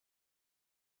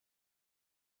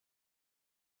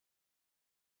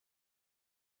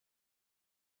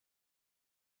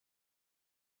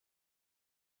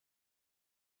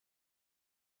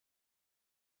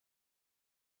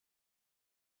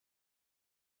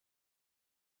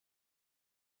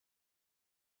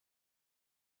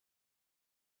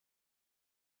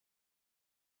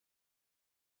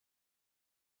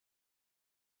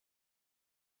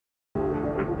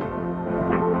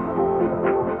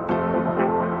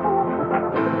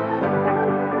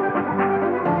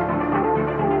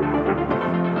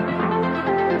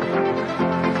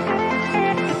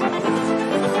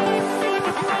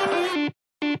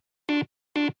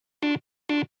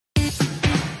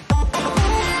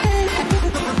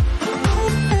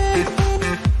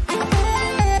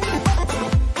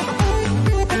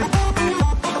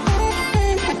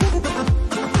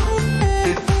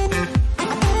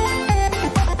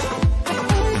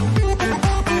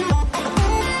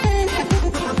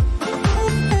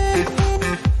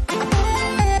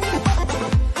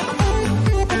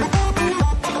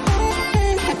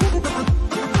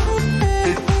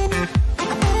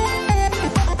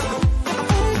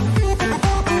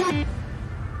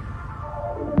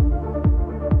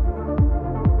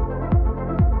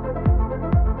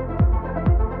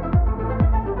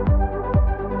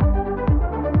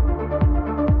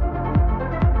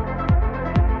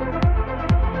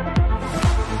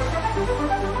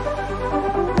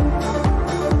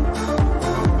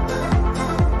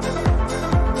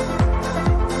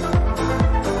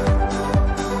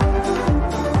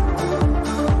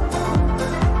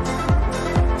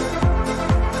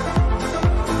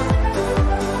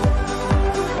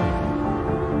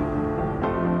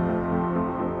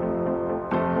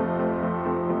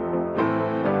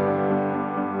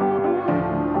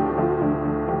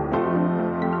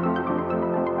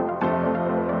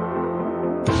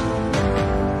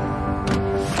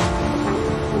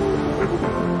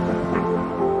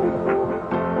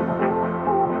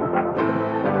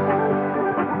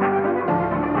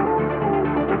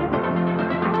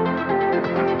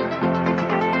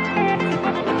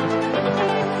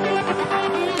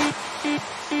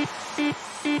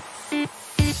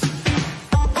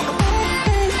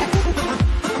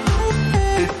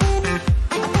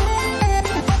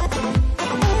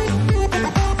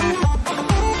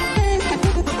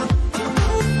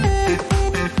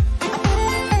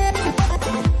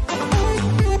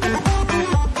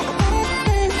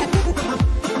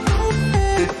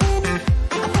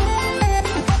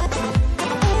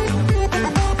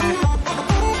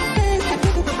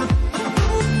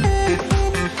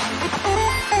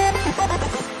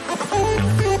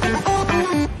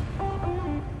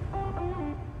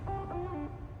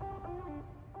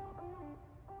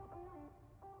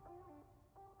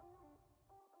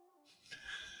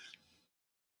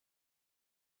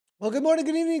Well, good morning,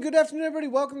 good evening, good afternoon, everybody.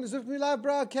 Welcome to Swift Me Live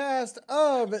broadcast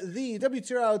of the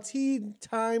WTRL Tea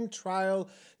Time Trial.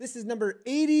 This is number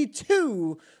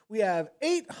 82. We have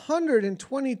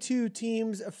 822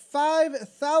 teams,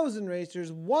 5,000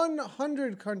 racers,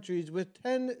 100 countries with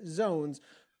 10 zones,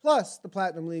 plus the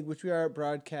Platinum League, which we are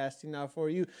broadcasting now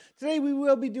for you. Today, we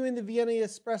will be doing the Vienna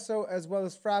Espresso as well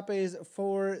as frappes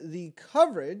for the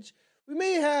coverage. We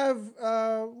may have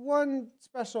one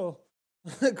special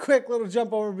quick little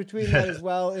jump over between that as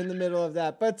well in the middle of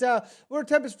that. But we're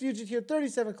Tempus Fugit here,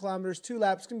 37 kilometers, 2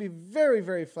 laps. It's going to be very,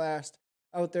 very fast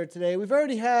out there today. We've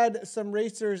already had some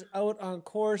racers out on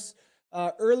course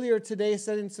earlier today,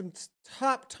 setting some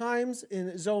top times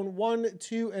in zone 1,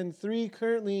 2, and 3.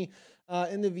 Currently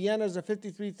in the Viennas are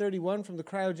 53.31 from the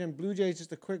Cryogen Blue Jays.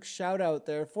 Just a quick shout out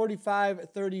there.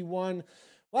 45.31.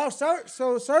 Wow,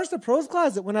 so SARS the Pros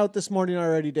Closet went out this morning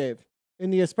already, Dave. In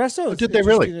the Espresso. Oh, did they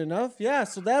really? Enough. Yeah,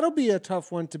 so that'll be a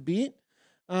tough one to beat.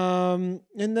 And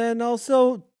then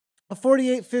also a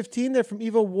 48.15 there from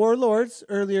Evo Warlords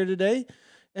earlier today.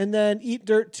 And then Eat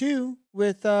Dirt 2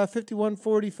 with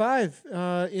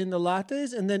 51.45 in the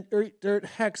lattes. And then Eat Dirt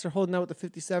Hex are holding out with the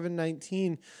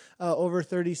 57.19 over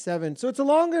 37. So it's a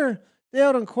longer day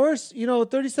out on course.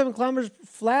 37 kilometers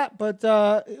flat, but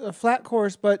a flat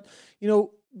course. But,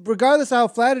 regardless of how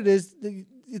flat it is,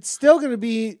 it's still going to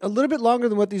be a little bit longer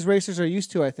than what these racers are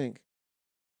used to, I think.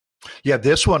 Yeah,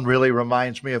 this one really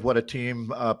reminds me of what a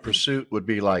team pursuit would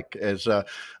be like. As I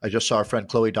just saw our friend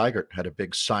Chloe Digert had a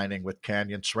big signing with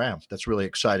Canyon SRAM. That's really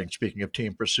exciting. Speaking of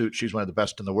team pursuit, she's one of the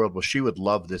best in the world. Well, she would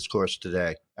love this course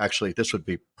today. Actually, this would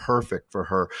be perfect for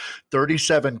her.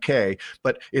 37K,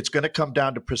 but it's going to come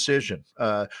down to precision.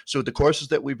 So the courses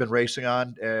that we've been racing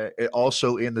on,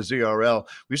 also in the ZRL,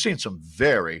 we've seen some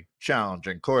very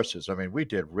challenging courses. I mean, we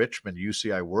did Richmond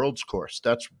UCI Worlds course.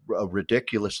 That's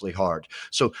ridiculously hard.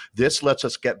 So this lets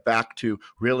us get back to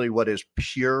really what is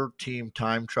pure team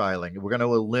time trialing. We're going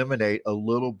to eliminate a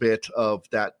little bit of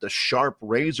that, the sharp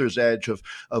razor's edge of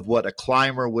what a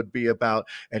climber would be about,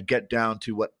 and get down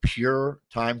to what pure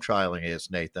time trialing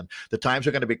is, Nathan. The times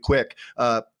are going to be quick.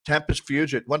 Tempus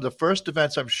Fugit, one of the first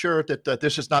events, I'm sure that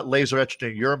this is not laser etched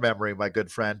in your memory, my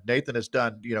good friend. Nathan has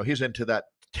done, he's into that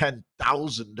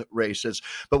 10,000 races.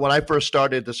 But when I first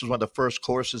started, this was one of the first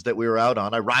courses that we were out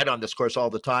on. I ride on this course all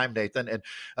the time, Nathan. And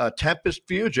Tempus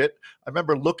Fugit, I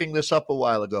remember looking this up a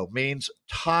while ago, means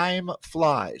time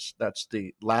flies. That's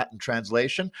the Latin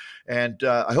translation. And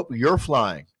I hope you're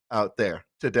flying out there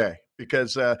today.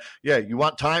 Because, you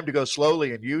want time to go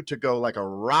slowly and you to go like a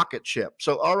rocket ship.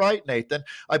 So, all right, Nathan,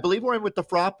 I believe we're in with the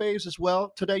frappes as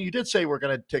well today. You did say we're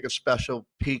going to take a special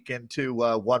peek into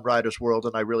One Rider's World,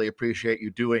 and I really appreciate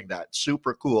you doing that.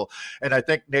 Super cool. And I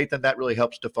think, Nathan, that really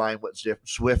helps define what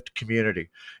Zwift community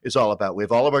is all about. We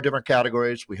have all of our different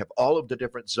categories. We have all of the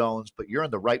different zones, but you're in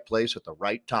the right place at the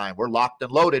right time. We're locked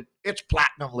and loaded. It's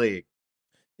Platinum League.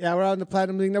 Yeah, we're on the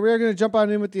Platinum League. Now, we are going to jump on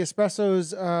in with the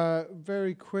Espressos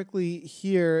very quickly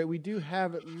here. We do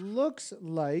have, it looks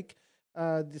like,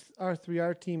 this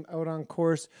R3R team out on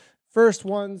course. First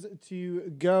ones to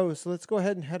go. So let's go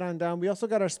ahead and head on down. We also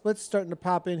got our splits starting to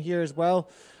pop in here as well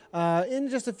in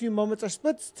just a few moments. Our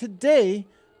splits today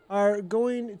are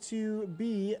going to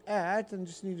be at, and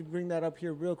just need to bring that up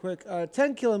here real quick,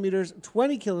 10 kilometers,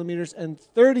 20 kilometers, and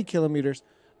 30 kilometers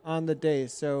on the day.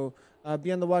 So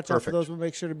be on the watch out for those. We'll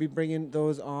make sure to be bringing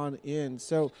those on in.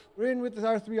 So we're in with the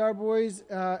R3R boys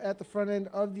at the front end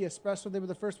of the Espresso. They were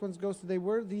the first ones to go, so they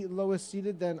were the lowest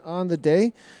seated then on the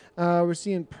day. We're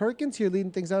seeing Perkins here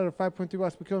leading things out at 5.3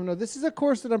 watts per kilometer. Now, this is a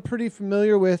course that I'm pretty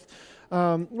familiar with.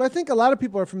 I think a lot of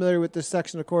people are familiar with this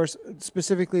section of course,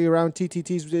 specifically around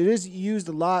TTTs. It is used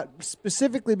a lot,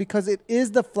 specifically because it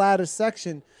is the flattest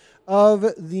section of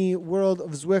the world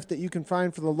of Zwift that you can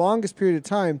find for the longest period of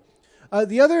time.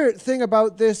 The other thing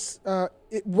about this,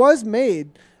 it was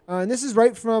made, and this is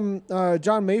right from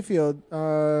John Mayfield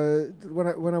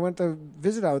when I went to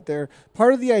visit out there.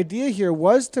 Part of the idea here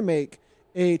was to make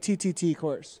a TTT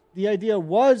course. The idea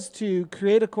was to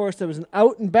create a course that was an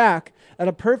out and back at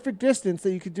a perfect distance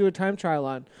that you could do a time trial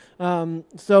on.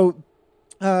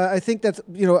 I think that's,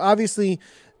 obviously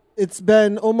it's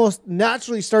been almost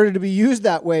naturally started to be used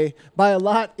that way by a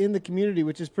lot in the community,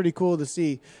 which is pretty cool to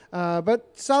see.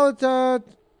 But solid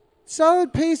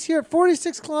pace here.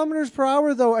 46 kilometers per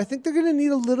hour, though. I think they're going to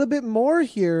need a little bit more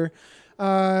here.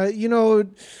 For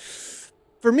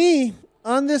me,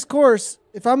 on this course,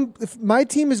 if my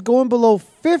team is going below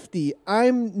 50,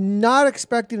 I'm not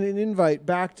expecting an invite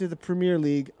back to the Premier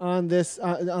League on this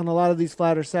on a lot of these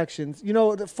flatter sections. You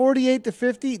know, the 48 to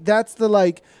 50, that's the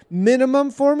like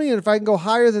minimum for me, and if I can go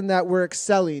higher than that, we're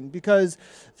excelling, because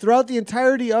throughout the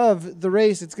entirety of the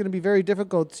race, it's going to be very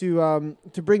difficult to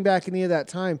bring back any of that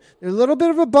time. There's a little bit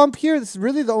of a bump here. This is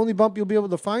really the only bump you'll be able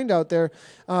to find out there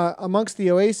amongst the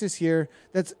Oasis here.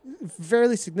 That's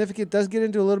fairly significant. Does get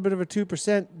into a little bit of a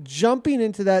 2%. Jumping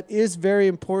into that is very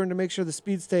important to make sure the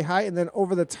speeds stay high, and then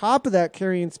over the top of that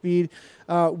carrying speed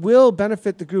will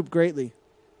benefit the group greatly.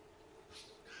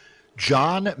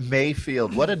 John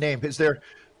Mayfield, what a name. Is there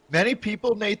many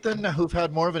people, Nathan, who've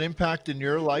had more of an impact in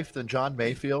your life than John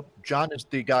Mayfield? John is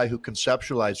the guy who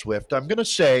conceptualized Zwift. I'm going to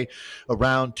say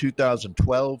around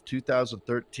 2012,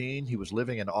 2013. He was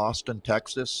living in Austin,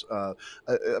 Texas. I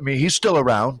mean, he's still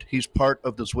around. He's part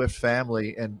of the Zwift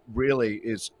family, and really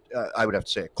is, I would have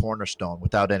to say, a cornerstone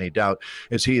without any doubt,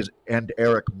 as he and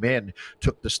Eric Min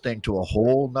took this thing to a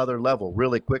whole nother level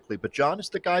really quickly. But John is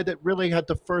the guy that really had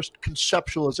the first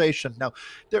conceptualization. Now,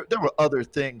 there were other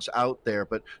things out there,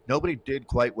 but nobody did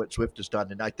quite what Zwift has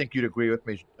done. And I think you'd agree with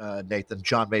me, Nathan.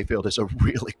 John Mayfield is a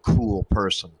really cool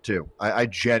person too. I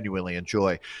genuinely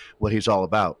enjoy what he's all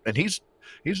about, and he's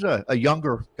a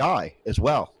younger guy as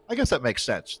well. I guess that makes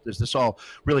sense. Is this all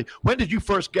really? When did you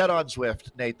first get on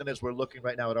Zwift, Nathan? As we're looking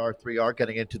right now at R3R,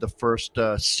 getting into the first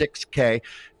 6K,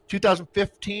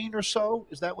 2015 or so.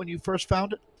 Is that when you first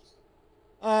found it?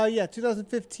 Yeah,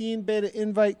 2015 beta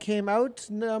invite came out.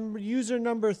 User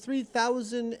number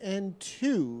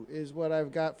 3002 is what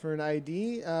I've got for an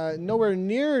ID. Nowhere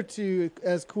near to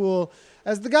as cool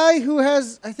as the guy who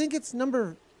has, I think it's in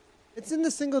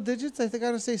the single digits. I think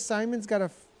I would say Simon's got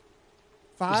a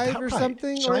 5 or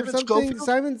something. Simon Schofield?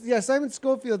 Simon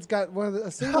Schofield's got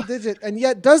a single digit, and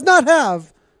yet does not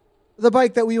have the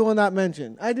bike that we will not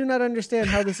mention. I do not understand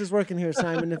how this is working here,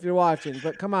 Simon, if you're watching,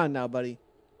 but come on now, buddy.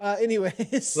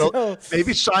 Anyways, well,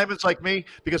 maybe Simon's like me,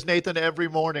 because Nathan, every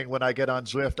morning when I get on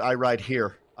Zwift, I ride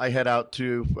here. I head out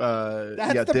to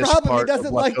that's the this problem. part He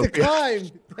doesn't like to climb.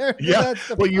 Yeah,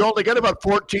 well, you only get about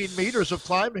 14 meters of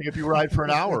climbing if you ride for an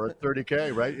hour at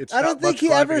 30K, right? I don't think he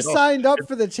ever signed up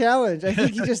for the challenge. I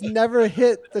think he just never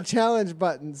hit the challenge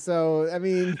button. So, I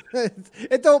mean,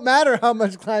 it don't matter how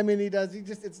much climbing he does.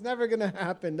 It's never going to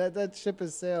happen. That ship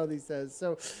has sailed, he says.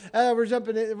 So, we're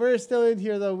jumping in. We're still in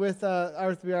here, though, with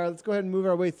R3R. Let's go ahead and move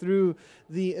our way through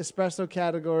the espresso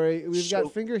category. We've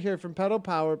got Finger here from Pedal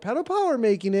Power. Pedal Power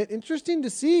making it interesting to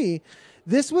see.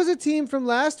 This was a team from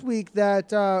last week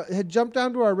that had jumped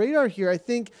onto our radar here. I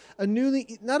think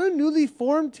not a newly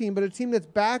formed team, but a team that's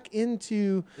back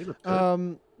into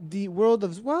the world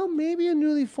of, well, maybe a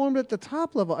newly formed at the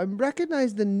top level. I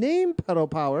recognize the name Pedal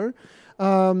Power.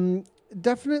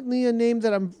 Definitely a name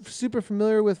that I'm super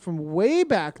familiar with from way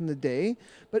back in the day.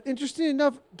 But interesting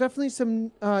enough, definitely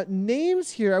some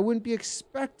names here I wouldn't be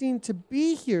expecting to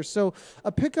be here. So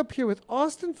a pickup here with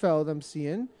Ostenfeld I'm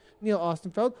seeing. Neil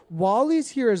Ostenfeld.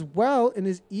 Wally's here as well in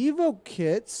his Evo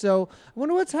kit. So I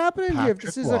wonder what's happening here, if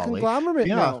this is a conglomerate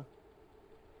now.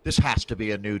 This has to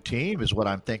be a new team, is what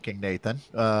I'm thinking, Nathan.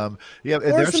 Or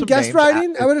there's some guest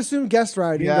riding. I would assume guest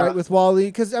riding, right, with Wally.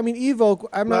 Because, I mean, Evoke,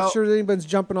 I'm not sure that anybody's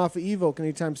jumping off of Evoke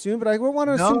anytime soon, but I wouldn't want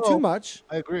to assume too much.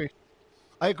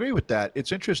 I agree with that.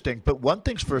 It's interesting. But one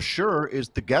thing's for sure is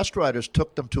the guest riders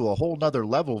took them to a whole nother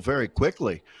level very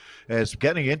quickly as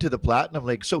getting into the Platinum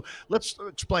League. So let's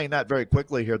explain that very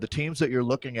quickly here. The teams that you're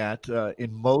looking at,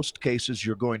 in most cases,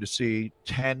 you're going to see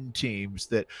 10 teams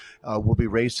that will be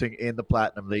racing in the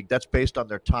Platinum League. That's based on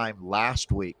their time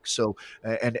last week. So,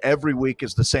 and every week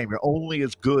is the same. You're only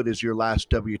as good as your last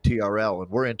WTRL,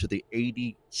 and we're into the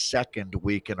 82nd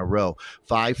week in a row.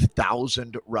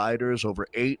 5,000 riders, over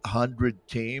 800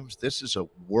 teams. This is a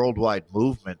worldwide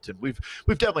movement, and we've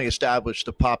definitely established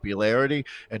the popularity,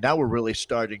 and now we're really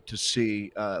starting to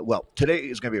see, today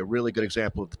is going to be a really good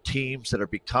example of the teams that are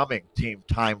becoming team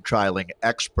time trialing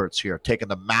experts here, taking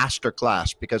the master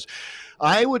class, because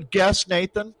I would guess,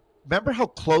 Nathan, remember how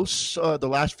close the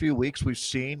last few weeks we've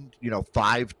seen,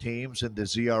 5 teams in the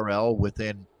ZRL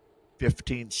within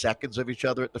 15 seconds of each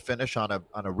other at the finish on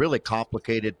a really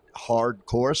complicated, hard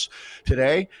course.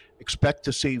 Today, expect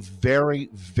to see very,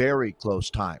 very close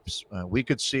times. We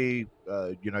could see,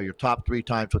 your top 3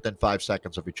 times within 5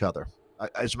 seconds of each other.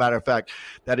 As a matter of fact,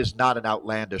 that is not an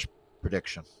outlandish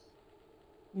prediction.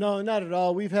 No, not at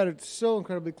all. We've had it so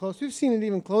incredibly close. We've seen it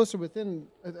even closer within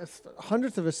a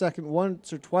hundredth of a second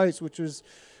once or twice, which was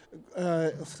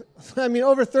I mean,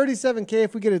 over 37K.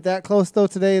 If we get it that close though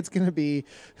today, it's going to be.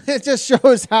 It just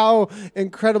shows how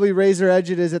incredibly razor edge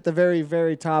it is at the very,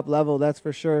 very top level. That's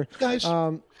for sure, guys.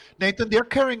 Nathan, they're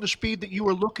carrying the speed that you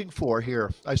were looking for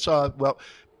here. I saw. Well,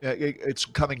 it's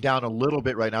coming down a little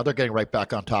bit right now. They're getting right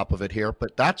back on top of it here,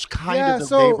 but that's kind of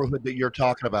the neighborhood that you're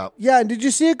talking about. Yeah, and did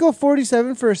you see it go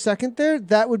 47 for a second there?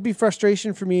 That would be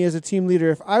frustration for me as a team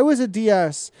leader. If I was a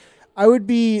DS, I would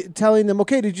be telling them,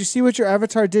 okay, did you see what your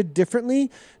avatar did differently?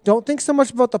 Don't think so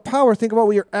much about the power. Think about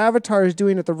what your avatar is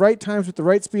doing at the right times with the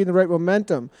right speed and the right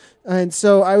momentum. And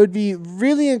so I would be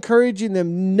really encouraging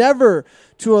them never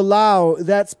to allow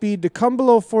that speed to come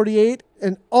below 48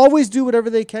 and always do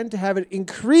whatever they can to have it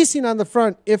increasing on the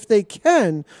front if they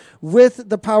can with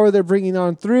the power they're bringing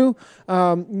on through.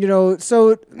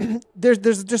 So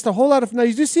there's just a whole lot of, now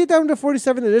you do see it down to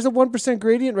 47. There's a 1%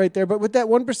 gradient right there, but with that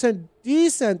 1%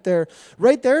 descent there,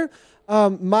 right there,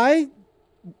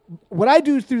 what I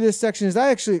do through this section is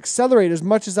I actually accelerate as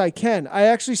much as I can. I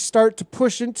actually start to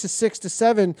push into 6 to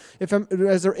 7 if I'm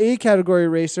as an A category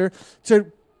racer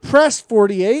to press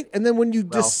 48, and then when you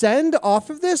descend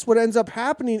off of this, what ends up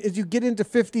happening is you get into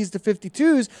 50s to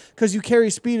 52s because you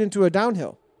carry speed into a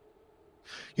downhill.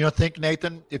 Think,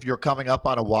 Nathan, if you're coming up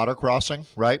on a water crossing,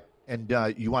 right, and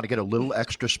you want to get a little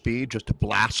extra speed just to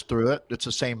blast through it, it's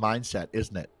the same mindset,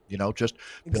 isn't it? Just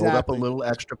build up a little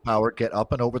extra power, get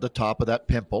up and over the top of that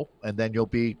pimple, and then you'll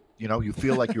be, you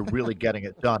feel like you're really getting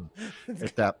it done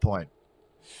at that point.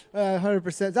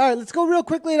 100%. All right, let's go real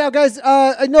quickly now, guys.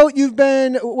 I know you've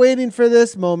been waiting for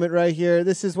this moment right here.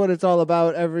 This is what it's all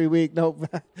about every week. Nope.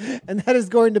 And that is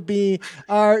going to be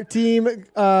our team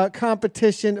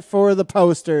competition for the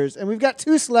posters. And we've got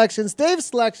 2 selections. Dave's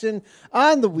selection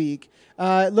on the week.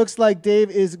 It looks like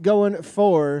Dave is going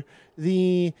for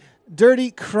the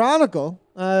Dirty Chronicle.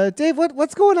 Dave,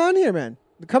 what's going on here, man?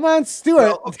 Come on,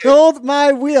 Stuart. Hold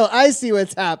my wheel. I see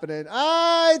what's happening.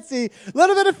 I see a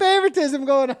little bit of favoritism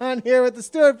going on here with the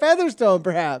Stuart Featherstone,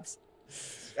 perhaps.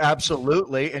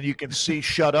 Absolutely. And you can see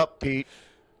Shut Up, Pete,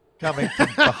 coming from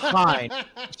behind.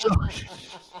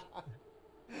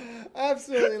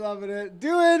 Absolutely loving it.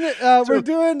 We're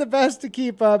doing the best to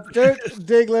keep up. Dirt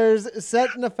Digglers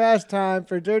setting a fast time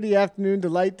for Dirty Afternoon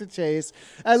Delight to Chase.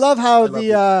 I love how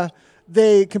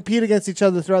they compete against each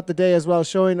other throughout the day as well,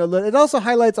 showing it also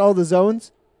highlights all the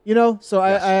zones, so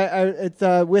yes.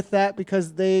 It's with that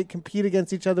because they compete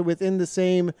against each other within the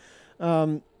same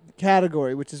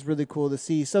category, which is really cool to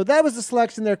see. So that was the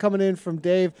selection there coming in from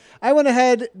Dave. I went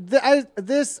ahead. I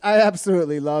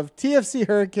absolutely love TFC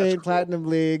Hurricane Platinum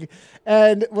League.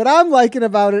 And what I'm liking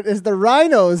about it is the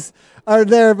rhinos are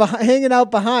there hanging out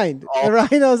behind. The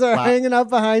rhinos are hanging out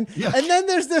behind. Yes. And then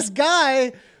there's this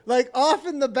guy off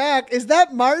in the back. Is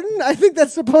that Martin? I think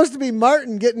that's supposed to be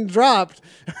Martin getting dropped.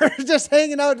 Just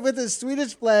hanging out with his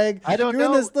Swedish flag. I don't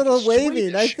doing know. This little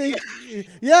waving. I think,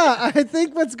 I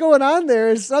think what's going on there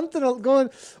is something going,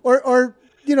 or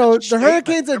the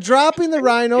Hurricanes are dropping the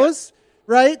rhinos,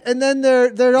 right? And then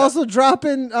they're also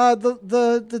dropping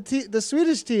the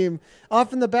Swedish team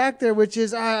off in the back there, which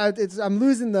is I'm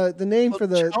losing the name for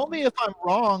the. Tell me if I'm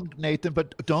wrong, Nathan,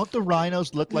 but don't the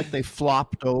rhinos look like they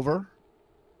flopped over?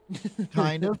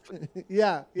 Kind of.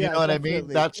 Yeah. You know what definitely. I mean?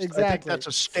 Exactly. I think that's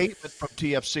a statement from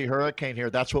TFC Hurricane here.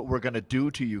 That's what we're going to do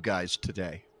to you guys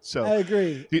today. So I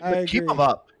agree. Keep them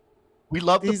up. We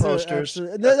love the posters.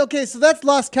 Okay, so that's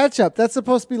Lost Ketchup. That's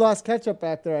supposed to be Lost Ketchup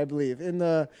back there, I believe, in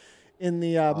the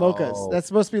mochas. That's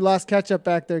supposed to be Lost Ketchup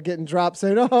back there getting dropped,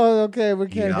 saying, "Oh, okay, we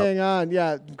can't hang on."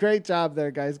 Yeah, great job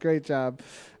there, guys. Great job.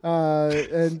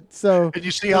 And you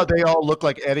see how they all look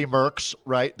like Eddie Merckx,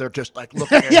 right? They're just looking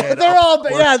ahead. they're all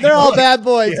bad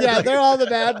boys. Yeah, they're all the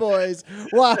bad boys.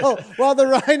 While the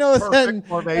rhinos and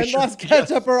Lost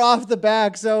Ketchup are off the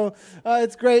back. So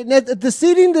it's great. And the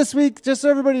seeding this week, just so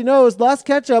everybody knows, Lost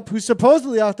Ketchup, who's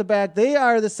supposedly off the back, they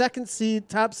are the second seed,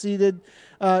 top seeded.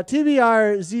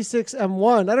 TBR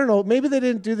Z6M1. I don't know. Maybe they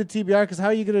didn't do the TBR because how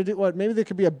are you going to do what? Maybe there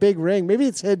could be a big ring. Maybe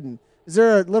it's hidden. Is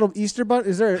there a little Easter bunny?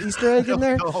 Is there an Easter egg in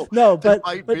there? No, but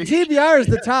TBR is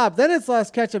the top. Then it's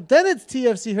Lost Ketchup. Then it's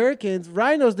TFC Hurricanes.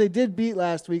 Rhinos, they did beat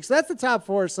last week. So that's the top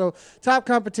 4. So top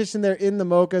competition there in the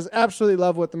mochas. Absolutely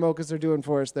love what the mochas are doing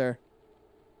for us there.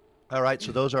 All right,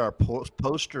 so those are our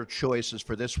poster choices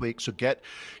for this week. So get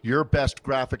your best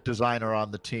graphic designer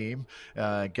on the team.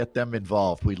 Get them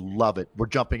involved. We love it. We're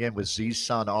jumping in with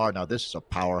Z-Sun R. Now, this is a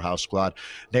powerhouse squad.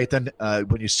 Nathan,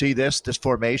 when you see this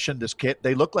formation, this kit,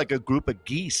 they look like a group of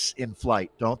geese in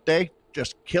flight, don't they?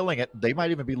 just killing it. They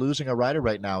might even be losing a rider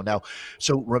right now.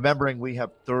 So remembering we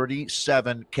have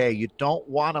 37K. You don't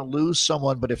want to lose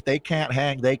someone, but if they can't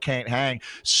hang, they can't hang.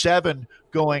 7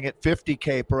 going at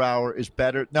 50K per hour is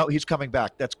better. No, he's coming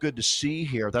back. That's good to see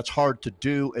here. That's hard to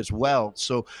do as well.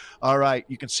 So, all right,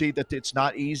 you can see that it's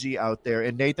not easy out there.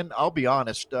 And Nathan, I'll be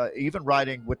honest, even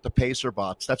riding with the pacer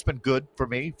bots, that's been good for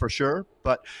me for sure.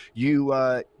 But you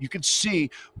can see.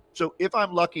 So if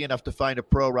I'm lucky enough to find a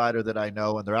pro rider that I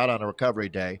know and they're out on a recovery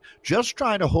day, just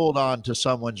trying to hold on to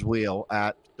someone's wheel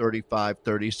at 35,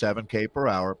 37K per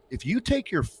hour, if you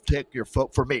take your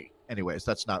foot, for me, anyways,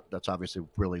 that's obviously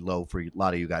really low for a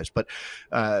lot of you guys, but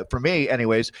for me,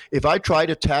 anyways, if I try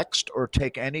to text or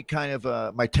take any kind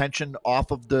of my tension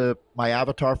off of my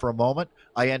avatar for a moment,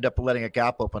 I end up letting a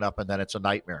gap open up, and then it's a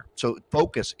nightmare. So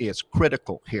focus is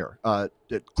critical here.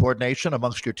 Coordination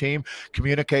amongst your team,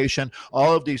 communication,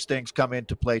 all of these things come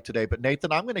into play today. But Nathan,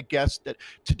 I'm going to guess that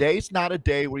today's not a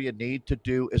day where you need to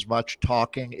do as much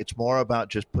talking. It's more about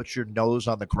just put your nose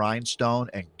on the grindstone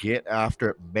and get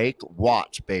after it. Make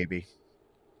watts, baby.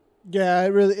 Yeah, it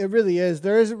really is.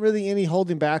 There isn't really any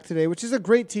holding back today, which is a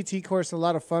great TT course, a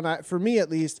lot of fun for me at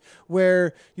least,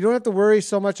 where you don't have to worry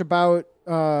so much about.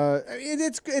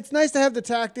 It's nice to have the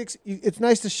tactics. It's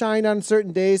nice to shine on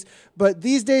certain days, but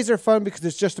these days are fun because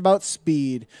it's just about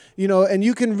speed, and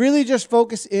you can really just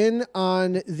focus in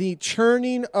on the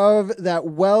churning of that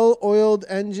well-oiled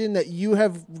engine that you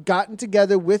have gotten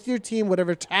together with your team,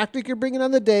 whatever tactic you're bringing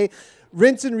on the day.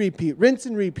 Rinse and repeat, rinse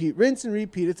and repeat, rinse and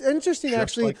repeat. It's interesting, just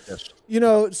actually.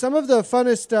 Like some of the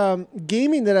funnest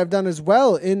gaming that I've done as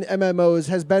well in MMOs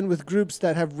has been with groups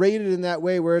that have rated in that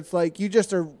way, where it's like you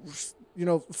just are,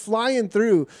 flying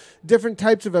through different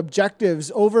types of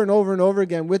objectives over and over and over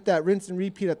again with that rinse and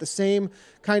repeat at the same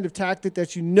kind of tactic that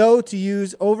to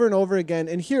use over and over again.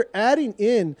 And here, adding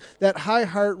in that high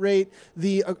heart rate,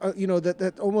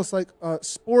 that almost like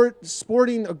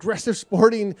aggressive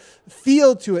sporting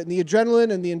feel to it, and the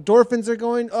adrenaline and the endorphins are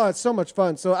going. Oh, it's so much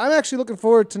fun. So I'm actually looking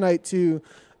forward tonight to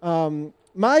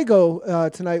my go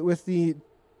tonight with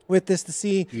this to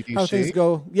see EDC? How things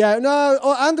go. Yeah, no,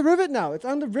 on the rivet now. It's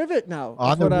on the rivet now.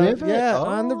 On the rivet?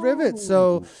 On the rivet.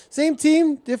 So same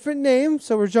team, different name.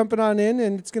 So we're jumping on in,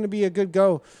 and it's going to be a good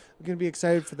go. We're going to be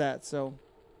excited for that. So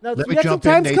now Let we me got some jump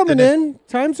in, times Nathan, coming in.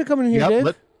 Times are coming in here,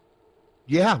 Dave.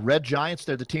 Yeah, Red Giants,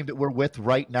 they're the team that we're with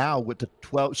right now with the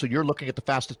 12. So you're looking at the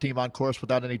fastest team on course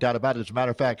without any doubt about it. As a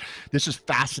matter of fact, this is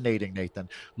fascinating, Nathan.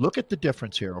 Look at the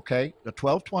difference here, okay? The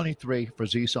 12:23 for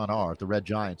Zson R, the Red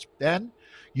Giants. Then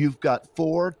you've got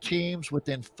 4 teams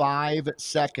within 5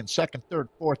 seconds, second, third,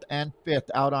 fourth, and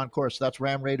fifth out on course. That's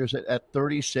Ram Raiders at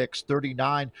 36,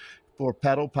 39 for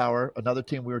Pedal Power, another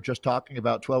team we were just talking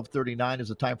about. 12:39 is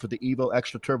the time for the Evo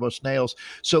Extra Turbo Snails.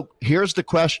 So here's the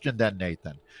question then,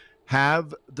 Nathan.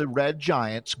 Have the Red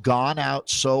Giants gone out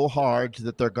so hard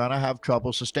that they're going to have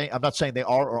trouble sustaining? I'm not saying they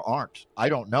are or aren't. I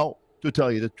don't know, to tell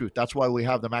you the truth. That's why we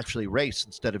have them actually race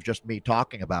instead of just me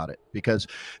talking about it, because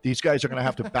these guys are going to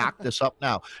have to back this up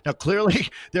now. Now, clearly,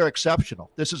 they're exceptional.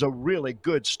 This is a really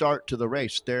good start to the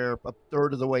race. They're a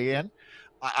third of the way in.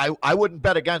 I wouldn't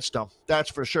bet against them, that's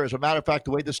for sure. As a matter of fact,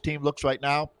 the way this team looks right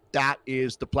now, that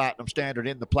is the platinum standard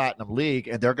in the Platinum League,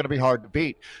 and they're going to be hard to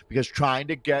beat, because trying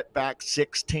to get back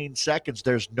 16 seconds,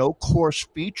 there's no course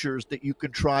features that you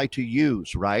can try to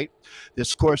use, right?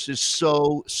 This course is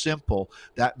so simple.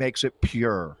 That makes it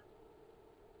pure.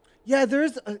 Yeah,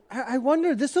 I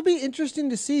wonder, this will be interesting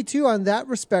to see too on that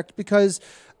respect, because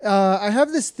I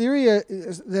have this theory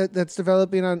that's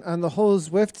developing on the whole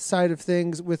Zwift side of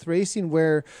things with racing,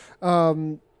 where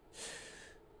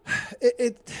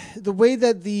the way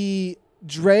that the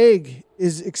drag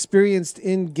is experienced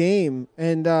in game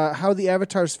and how the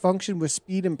avatars function with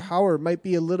speed and power might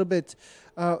be a little bit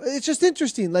it's just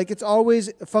interesting. Like, it's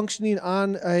always functioning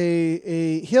on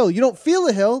a hill. You don't feel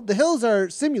the hill. The hills are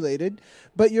simulated,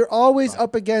 but you're always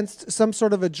up against some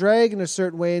sort of a drag in a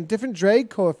certain way, and different drag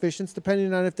coefficients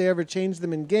depending on if they ever change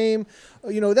them in game.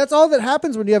 That's all that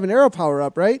happens when you have an aero power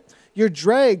up, right? Your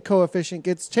drag coefficient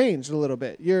gets changed a little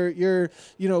bit.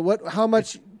 How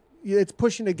much it's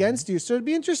pushing against you. So it'd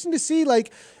be interesting to see,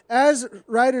 like, as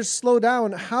riders slow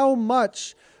down, how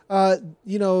much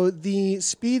the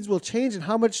speeds will change and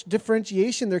how much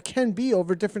differentiation there can be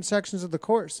over different sections of the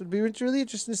course. It'd be really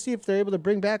interesting to see if they're able to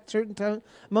bring back certain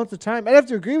amounts of time. I'd have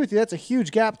to agree with you. That's a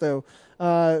huge gap, though,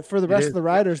 for the rest of the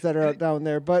riders that are down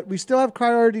there. But we still have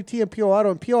Cryo RDT and PO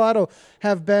Auto, and PO Auto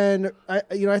have been,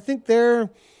 I think they're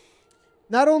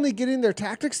not only getting their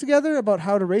tactics together about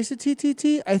how to race a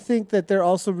TTT, I think that they're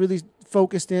also really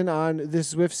focused in on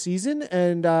this Zwift season,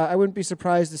 and I wouldn't be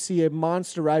surprised to see a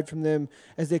monster ride from them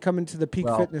as they come into the peak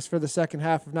fitness for the second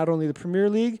half of not only the Premier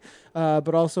League,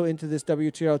 but also into this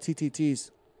WTRL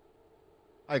TTTs.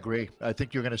 I agree. I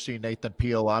think you're going to see Nathan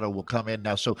Otto will come in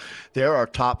now. So they're our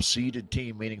top seeded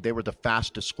team, meaning they were the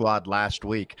fastest squad last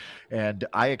week. And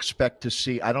I expect to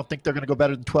see, I don't think they're going to go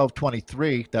better than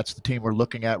 12:23. That's the team we're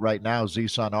looking at right now,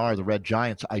 Zison R, the Red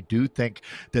Giants. I do think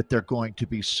that they're going to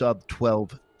be sub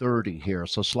 12:30 here.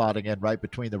 So slotting in right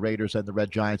between the Raiders and the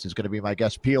Red Giants is going to be my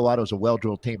guess. Otto is a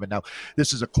well-drilled team. And now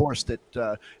this is a course that,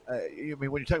 I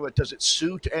mean, when you talk about does it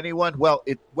suit anyone? Well,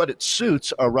 what it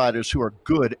suits are riders who are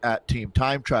good at team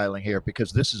time trialing here,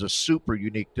 because this is a super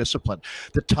unique discipline.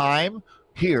 The time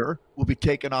here will be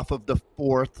taken off of the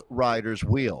fourth rider's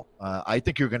wheel. I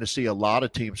think you're going to see a lot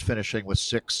of teams finishing with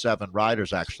 6-7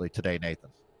 riders actually today,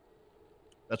 Nathan.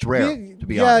 That's rare, to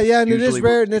be honest. Yeah, and usually it is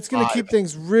rare, and it's going to keep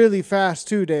things really fast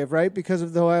too, Dave, right? Because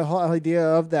of the whole idea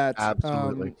of that.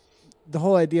 Absolutely. The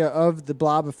whole idea of the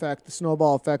blob effect, the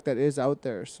snowball effect that is out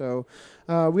there. So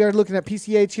we are looking at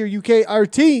PCH here, UK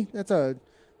RT. That's a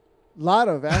lot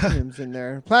of acronyms in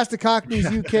there. Plastic Cockneys,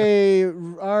 UK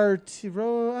RT.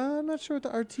 I'm not sure what the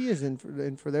RT is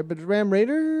in for there, but Ram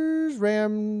Raiders,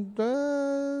 Ram.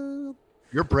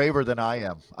 You're braver than I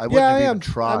am. I wouldn't have even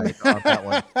tried on that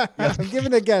one. Yeah. I'm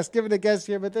giving a guess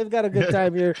here, but they've got a good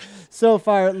time here so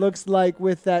far, it looks like,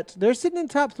 with that. They're sitting in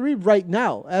top 3 right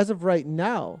now, as of right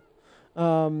now.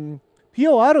 Otto,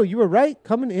 you were right,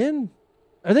 coming in.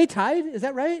 Are they tied? Is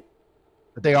that right?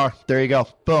 They are. There you go.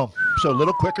 Boom. So a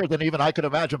little quicker than even I could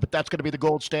imagine, but that's going to be the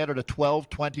gold standard at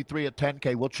 12:23 at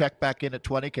 10K. We'll check back in at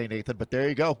 20K, Nathan, but there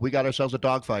you go. We got ourselves a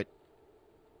dogfight.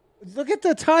 Look at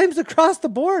the times across the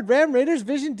board. Ram Raiders,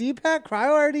 Vision D-Pack,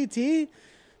 Cryo RDT,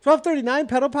 12:39,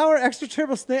 Pedal Power, Extra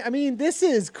Turbo Snake. I mean, this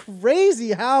is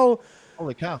crazy how...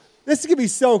 Holy cow. This is going to be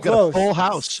so close. Full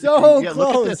house. So yeah,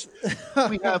 close.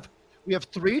 Look at this. We have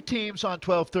 3 teams on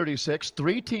 12:36,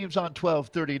 3 teams on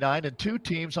 12:39, and 2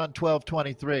 teams on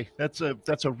 12:23.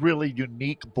 That's a really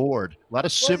unique board. A lot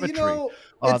of symmetry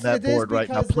on that board right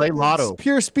now. Play lotto.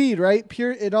 Pure speed, right?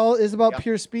 It all is about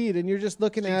pure speed, and you're just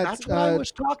looking at. That's what I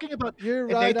was talking about. You're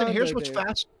and right. Nathan, here's what's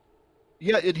fast.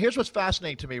 Yeah, and here's what's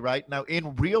fascinating to me right now.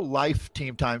 In real life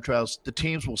team time trials, the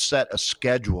teams will set a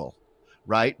schedule,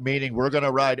 right? Meaning we're going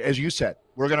to ride, as you said,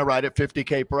 we're going to ride at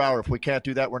 50K per hour. If we can't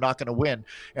do that, we're not going to win.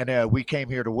 And we came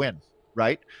here to win,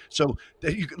 right? So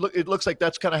it looks like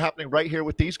that's kind of happening right here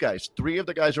with these guys. 3 of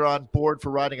the guys are on board for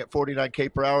riding at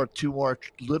 49K per hour. 2 more,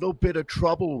 little bit of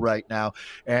trouble right now.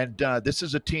 And this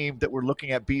is a team that we're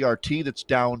looking at BRT that's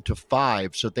down to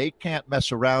 5. So they can't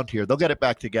mess around here. They'll get it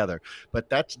back together. But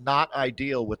that's not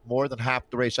ideal with more than half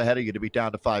the race ahead of you to be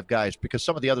down to 5 guys, because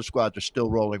some of the other squads are still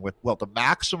rolling with, well, the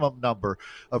maximum number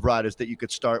of riders that you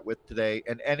could start with today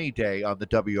and any day on the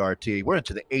WRT. We're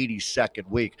into the 82nd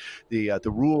week. The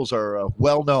rules are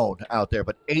well known out there,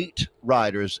 but 8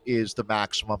 riders is the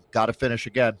maximum. Got to finish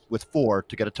again with 4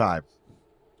 to get a time.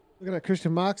 Looking at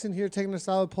Christian Moxon here taking a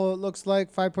solid pull. It looks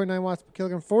like 5.9 watts per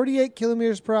kilogram, 48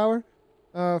 kilometers per hour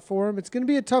for him. It's going to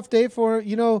be a tough day for him.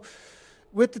 You know,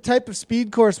 with the type of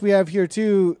speed course we have here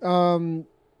too,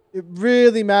 it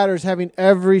really matters having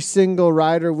every single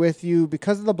rider with you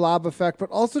because of the blob effect, but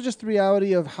also just the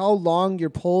reality of how long your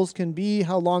pulls can be,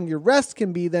 how long your rest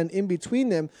can be then in between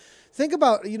them. Think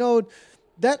about,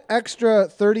 that extra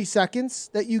 30 seconds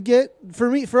that you get.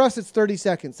 For us, it's 30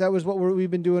 seconds. That was what we've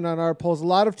been doing on our pulls. A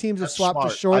lot of teams have swapped to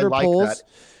shorter pulls.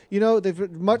 That.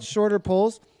 They've much shorter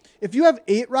pulls. If you have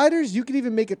 8 riders, you can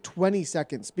even make it 20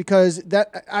 seconds because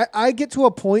I get to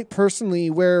a point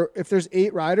personally where if there's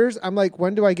 8 riders, I'm like,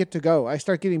 when do I get to go? I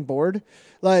start getting bored.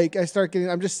 I'm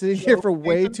just sitting here for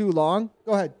way too long.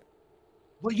 Go ahead.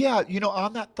 Well, yeah,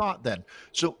 on that thought then,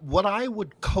 so what I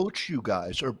would coach you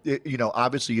guys, or,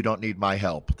 obviously you don't need my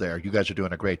help there. You guys are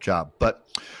doing a great job. But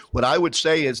what I would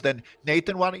say is then,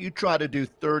 Nathan, why don't you try to do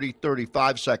 30,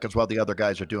 35 seconds while the other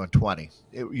guys are doing 20?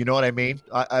 You know what I mean?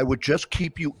 I would just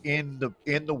keep you in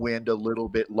the wind a little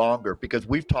bit longer because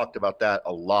we've talked about that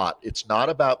a lot. It's not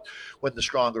about when the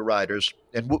stronger riders,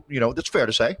 and, that's fair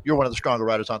to say, you're one of the stronger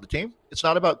riders on the team. It's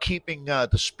not about keeping the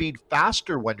speed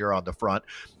faster when you're on the front.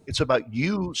 It's about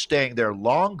you staying there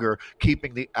longer,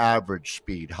 keeping the average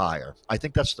speed higher. I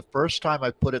think that's the first time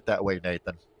I put it that way,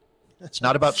 Nathan. It's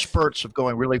not about spurts of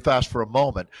going really fast for a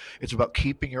moment. It's about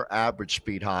keeping your average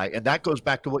speed high. And that goes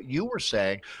back to what you were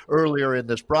saying earlier in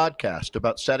this broadcast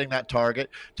about setting that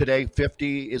target. Today,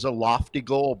 50 is a lofty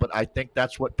goal, but I think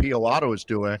that's what P.O. Auto is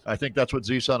doing. I think that's what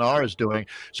Z-Sun R is doing.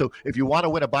 So if you want to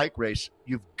win a bike race,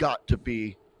 you've got to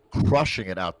be crushing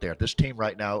it out there. This team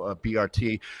right now,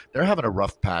 BRT, they're having a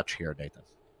rough patch here, Nathan.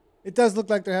 It does look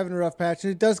like they're having a rough patch.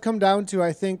 And it does come down to,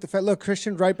 I think, the fact, look,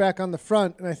 Christian right back on the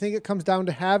front. And I think it comes down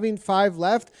to having 5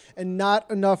 left and not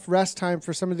enough rest time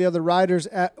for some of the other riders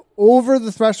at over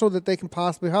the threshold that they can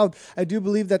possibly have. I do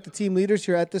believe that the team leaders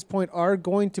here at this point are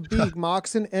going to be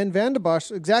Moxon and Van de Bosch.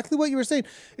 Exactly what you were saying.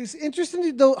 It's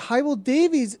interesting, though, Hywel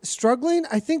Davies struggling.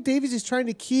 I think Davies is trying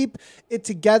to keep it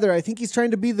together. I think he's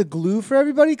trying to be the glue for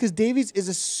everybody because Davies is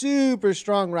a super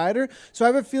strong rider. So I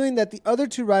have a feeling that the other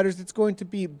 2 riders, it's going to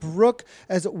be Brooke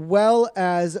as well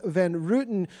as Van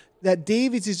Rooten, that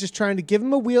Davies is just trying to give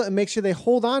him a wheel and make sure they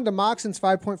hold on to Moxon's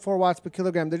 5.4 watts per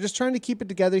kilogram. They're just trying to keep it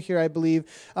together here, I believe,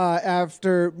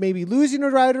 after maybe losing a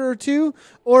rider or 2,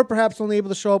 or perhaps only able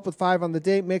to show up with 5 on the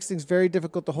day. It makes things very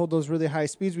difficult to hold those really high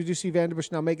speeds. We do see Van der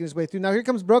Busch now making his way through. Now here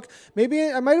comes Brooke. Maybe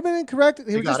I might have been incorrect.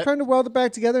 He was just trying to weld it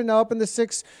back together. Now up in the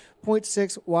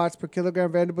 6.6 watts per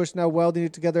kilogram. Van der Busch now welding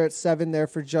it together at 7 there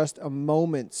for just a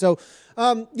moment. So,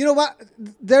 you know what?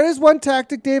 There is one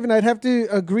tactic, Dave, and I'd have to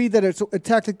agree that it's a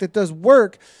tactic that does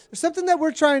work. There's something that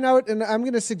we're trying out, and I'm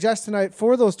going to suggest tonight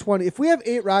for those 20. If we have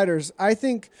 8 riders, I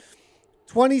think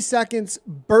 20 seconds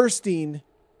bursting,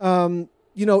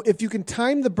 you know, if you can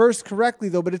time the burst correctly,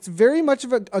 though, but it's very much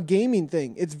of a gaming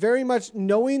thing. It's very much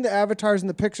knowing the avatars and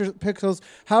the pixels,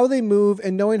 how they move,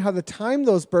 and knowing how to time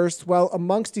those bursts well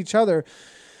amongst each other.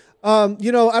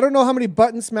 You know, I don't know how many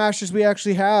button smashers we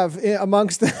actually have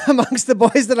amongst the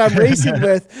boys that I'm racing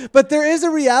with, but there is a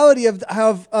reality of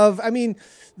I mean,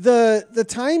 the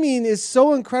timing is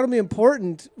so incredibly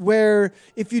important where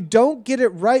if you don't get it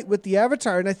right with the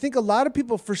avatar, and I think a lot of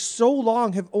people for so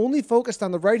long have only focused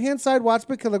on the right-hand side watts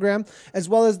per kilogram as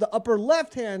well as the upper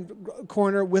left-hand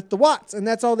corner with the watts, and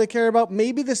that's all they care about,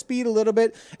 maybe the speed a little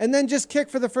bit, and then just kick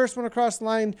for the first one across the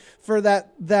line for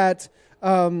that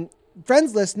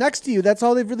friends list next to you. That's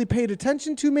all they've really paid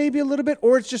attention to, maybe a little bit,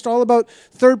 or it's just all about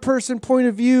third person point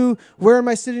of view. Where am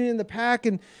I sitting in the pack?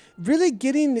 And really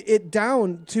getting it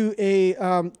down to a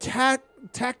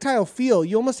tactile feel.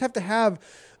 You almost have to have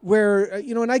where,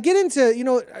 you know, and I get into, you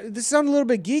know, this sounds a little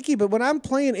bit geeky, but when I'm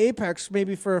playing Apex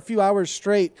maybe for a few hours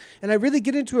straight and I really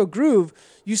get into a groove,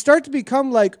 you start to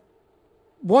become like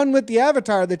one with the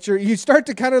avatar, that you start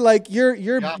to kind of like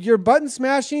your button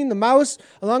smashing, the mouse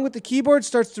along with the keyboard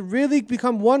starts to really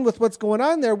become one with what's going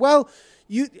on there. Well,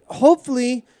 you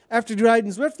hopefully after riding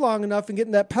Zwift long enough and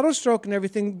getting that pedal stroke and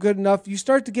everything good enough, you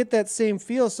start to get that same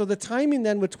feel. So the timing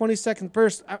then with 20-second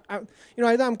burst, you know,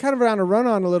 I'm kind of on a run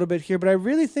on a little bit here, but I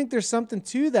really think there's something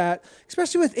to that,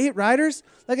 especially with 8 riders.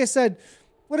 Like I said,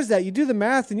 what is that? You do the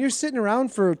math and you're sitting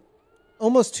around for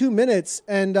almost 2 minutes,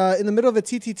 and in the middle of a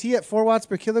TTT at 4 watts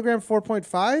per kilogram,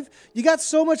 4.5, you got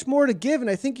so much more to give, and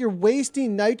I think you're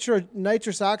wasting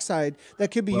nitrous oxide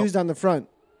that could be used on the front.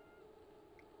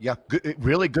 Yeah,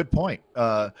 really good point.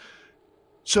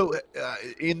 So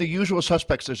in The Usual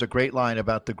Suspects, there's a great line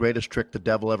about the greatest trick the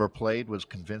devil ever played was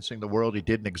convincing the world he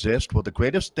didn't exist. Well, the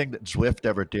greatest thing that Zwift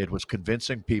ever did was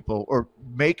convincing people or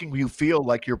making you feel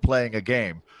like you're playing a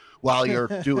game while you're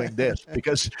doing this,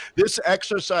 because this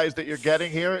exercise that you're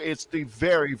getting here, it's the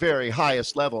very, very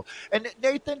highest level. And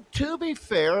Nathan, to be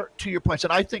fair to your points,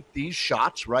 and I think these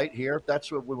shots right here,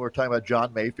 that's what we were talking about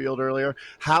John Mayfield earlier.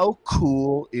 How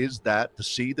cool is that to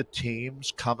see the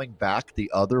teams coming back the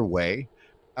other way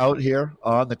out here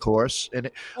on the course?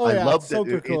 And I love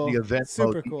that cool. In the event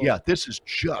mode. Cool. Yeah, this is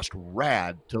just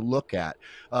rad to look at.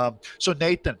 So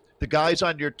Nathan, the guys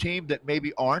on your team that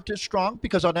maybe aren't as strong,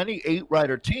 because on any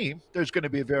 8-rider team, there's going to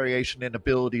be a variation in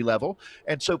ability level.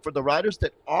 And so for the riders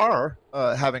that are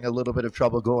having a little bit of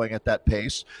trouble going at that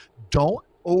pace, don't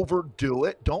overdo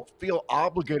it. Don't feel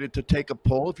obligated to take a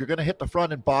pull. If you're going to hit the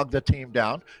front and bog the team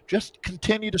down, just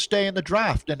continue to stay in the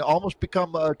draft and almost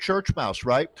become a church mouse,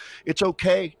 right? It's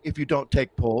okay if you don't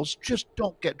take pulls. Just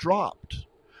don't get dropped.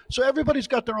 So everybody's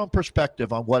got their own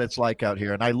perspective on what it's like out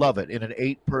here, and I love it. In an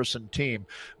 8-person team,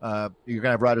 you're going to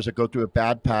have riders that go through a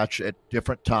bad patch at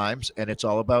different times, and it's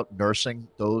all about nursing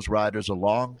those riders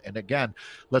along. And again,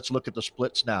 let's look at the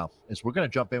splits now, as we're going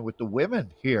to jump in with the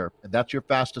women here, and that's your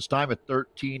fastest time at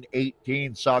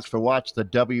 13:18 Sox for Watts, the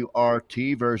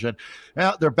WRT version.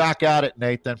 Now they're back at it,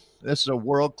 Nathan. This is a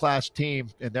world-class team,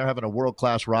 and they're having a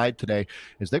world-class ride today,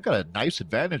 as they've got a nice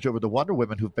advantage over the Wonder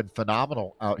Women, who've been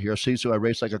phenomenal out here. Sisu, I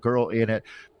race like a girl in it,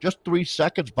 just 3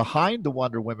 seconds behind the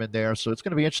Wonder Women there. So it's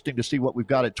going to be interesting to see what we've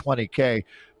got at 20K.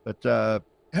 But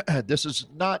this is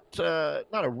not a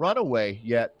runaway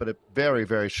yet, but a very,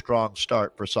 very strong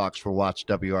start for Sox for Watts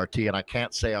WRT, and I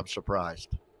can't say I'm surprised.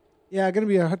 Yeah, going to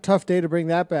be a tough day to bring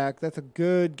that back. That's a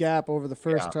good gap over the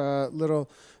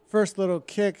first little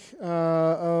kick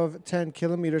of 10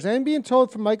 kilometers. I'm being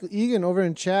told from Michael Egan over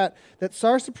in chat that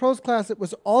Sarsa Pro's class, it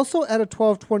was also at a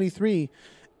 12:23.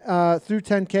 through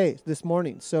 10K this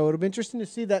morning. So it'll be interesting to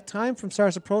see that time from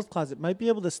Sarsa Pro's Closet. Might be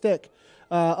able to stick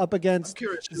up against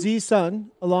Z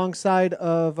Sun alongside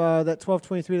of that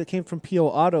 1223 that came from PO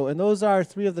Auto. And those are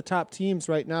three of the top teams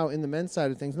right now in the men's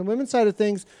side of things. And the women's side of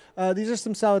things, these are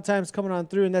some solid times coming on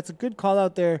through, and that's a good call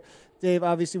out there, Dave,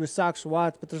 obviously with Sox for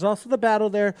Watts, but there's also the battle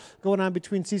there going on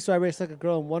between Seesaw Race Like a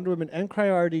Girl and Wonder Woman and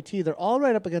Cryo RDT. They're all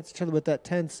right up against each other with that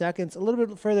 10 seconds. A little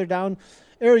bit further down,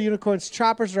 Aero Unicorns,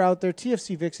 Choppers are out there,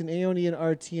 TFC Vixen, Aeonian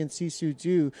RT, and Sisu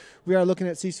Do. We are looking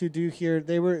at Sisu Do here.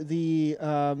 They were the,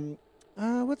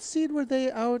 what seed were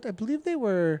they out? I believe they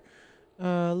were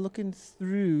looking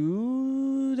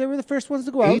through. They were the first ones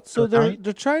to go out, so they're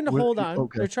trying to hold on.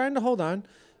 Okay. They're trying to hold on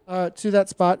to that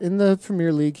spot in the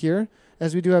Premier League here,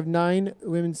 as we do have 9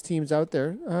 women's teams out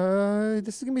there.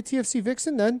 This is going to be TFC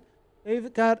Vixen then.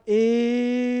 They've got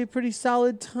a pretty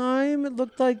solid time. It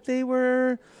looked like they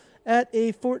were at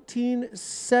a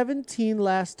 14-17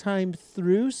 last time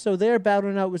through, so they're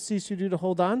battling out with Sisu to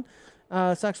hold on.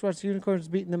 Sox Watch Unicorns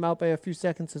beating them out by a few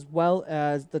seconds, as well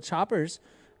as the Choppers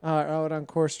are out on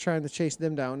course trying to chase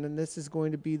them down. And this is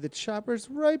going to be the Choppers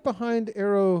right behind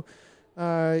Aero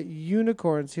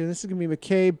Unicorns here. This is going to be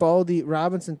McKay, Baldy,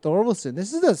 Robinson, Thorvaldsen.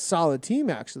 This is a solid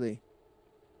team, actually.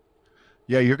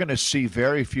 Yeah, you're going to see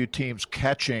very few teams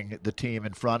catching the team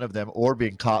in front of them or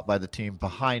being caught by the team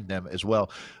behind them as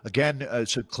well. Again,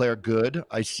 so Claire Good,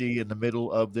 I see in the middle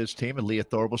of this team, and Leah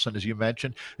Thorvaldsen, as you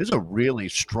mentioned, this is a really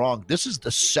strong. This is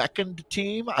the second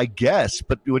team, I guess.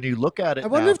 But when you look at it, I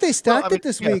wonder if they stacked it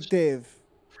this week, Dave.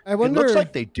 I wonder. It looks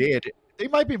like they did. They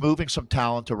might be moving some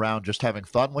talent around, just having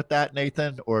fun with that,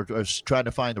 Nathan, or trying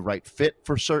to find the right fit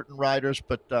for certain riders.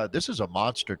 But this is a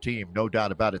monster team, no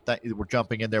doubt about it. We're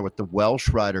jumping in there with the Welsh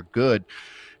rider, Good,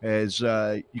 as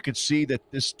you can see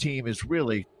that this team is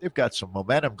really, they've got some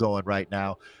momentum going right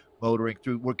now, motoring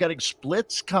through. We're getting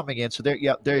splits coming in. So there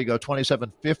you go,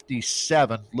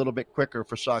 27:57, a little bit quicker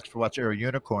for Sox for Watts Aero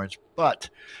Unicorns. But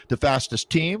the fastest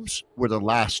teams were the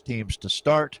last teams to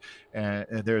start. And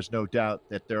there's no doubt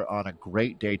that they're on a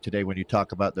great day today when you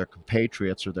talk about their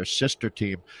compatriots or their sister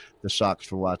team, the Sox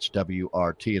for Watts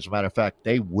WRT. As a matter of fact,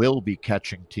 they will be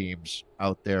catching teams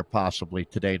out there possibly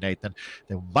today, Nathan.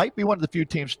 They might be one of the few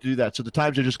teams to do that. So the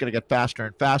times are just going to get faster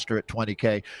and faster at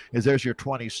 20K. There's your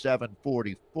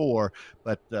 27:44,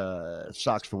 but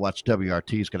Sox for Watts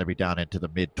WRT is going to be down into the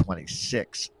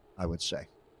mid-26, I would say.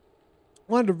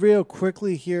 I wanted to real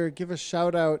quickly here give a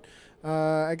shout out.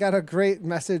 I got a great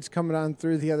message coming on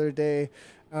through the other day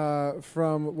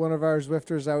from one of our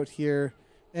Zwifters out here.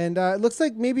 And it looks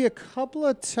like maybe a couple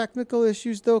of technical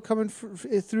issues, though, coming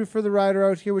through for the rider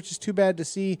out here, which is too bad to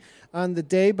see on the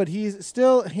day. But he's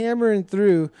still hammering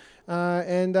through.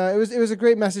 And it was a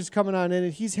great message coming on in.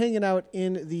 And he's hanging out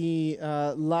in the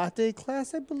latte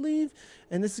class, I believe.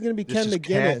 And this is going to be Ken McGinnis.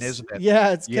 Ken, isn't it?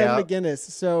 Yeah, it's Ken McGinnis.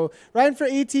 So riding for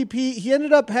ATP. He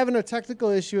ended up having a technical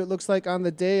issue, it looks like, on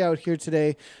the day out here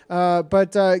today.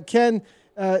 But Ken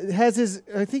has his,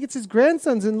 I think it's his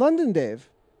grandsons in London, Dave.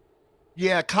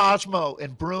 Yeah, Cosmo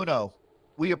and Bruno,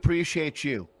 we appreciate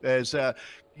you, as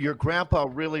your grandpa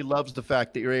really loves the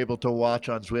fact that you're able to watch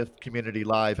on Zwift Community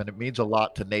Live, and it means a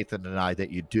lot to Nathan and I that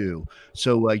you do.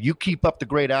 So you keep up the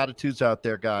great attitudes out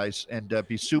there, guys, and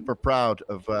be super proud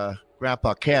of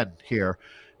Grandpa Ken here,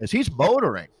 as he's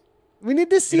motoring. We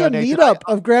need to see a meetup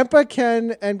of Grandpa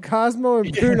Ken and Cosmo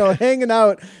and Bruno hanging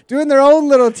out, doing their own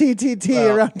little TTT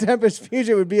around Tempus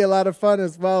Fugit would be a lot of fun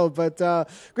as well. But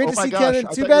great to see Ken.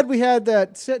 Too bad we had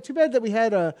that. Too bad that we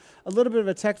had a little bit of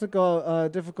a technical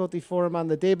difficulty for him on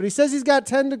the day. But he says he's got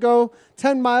 10 to go,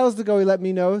 10 miles to go. He let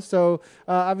me know. So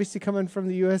obviously coming from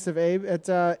the U.S. of A. At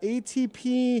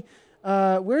ATP.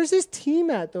 Where's his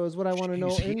team at, though, is what I want to know.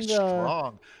 He's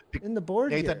strong. In the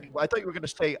board, Nathan, here. I thought you were going to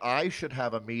say I should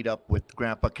have a meetup with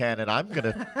Grandpa Ken, and I'm going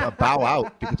to bow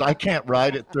out because I can't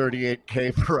ride at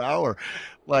 38K per hour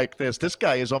like this. This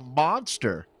guy is a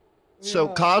monster. Yeah. So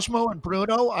Cosmo and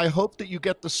Bruno, I hope that you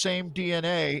get the same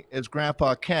DNA as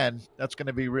Grandpa Ken. That's going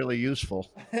to be really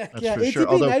useful. That's yeah, for ATP sure.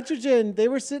 Although, Nitrogen, they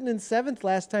were sitting in 7th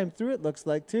last time through, it looks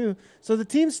like, too. So the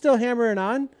team's still hammering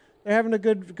on. They're having a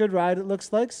good ride, it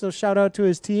looks like. So shout out to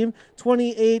his team.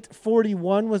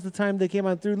 28:41 was the time they came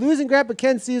on through. Losing Grandpa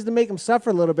Ken seems to make him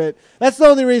suffer a little bit. That's the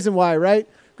only reason why, right?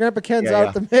 Grandpa Ken's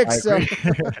out the mix. So.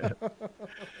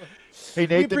 Hey,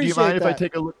 Nathan, do you mind if I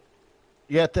take a look?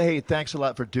 Yeah, hey, thanks a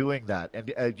lot for doing that.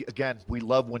 And again, we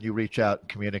love when you reach out and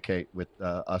communicate with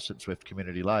us at Zwift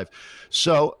Community Live.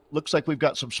 So looks like we've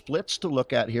got some splits to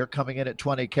look at here. Coming in at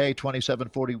 20K,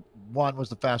 27:41 was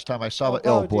the fast time I saw it.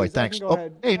 Oh boy, thanks.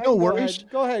 Hey, no worries.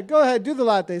 Go ahead. Do the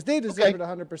lattes. They deserve it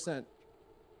 100%.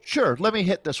 Sure. Let me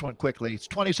hit this one quickly. It's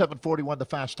 27:41, the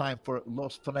fast time for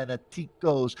Los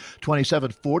Freneticos.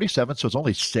 27:47, so it's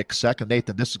only 6 seconds.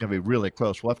 Nathan, this is going to be really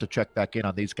close. We'll have to check back in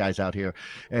on these guys out here,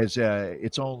 as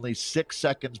it's only 6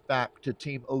 seconds back to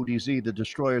Team ODZ, the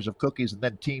Destroyers of Cookies, and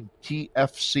then Team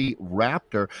TFC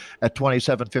Raptor at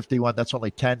 27:51. That's only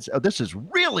 10. Oh, this is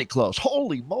really close.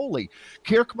 Holy moly.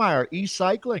 Kirkmeyer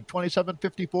E-Cycling,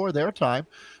 27:54, their time.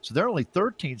 So they're only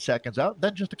 13 seconds out.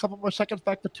 Then just a couple more seconds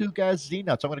back to two guys,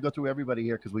 Z-Nuts. I'm going to go through everybody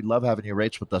here because we love having your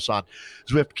rates with us on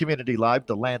Zwift Community Live.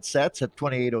 The Lancettes at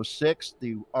 28:06.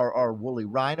 The RR Woolly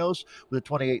Rhinos with a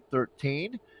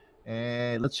 28:13.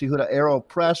 And let's see who the Aero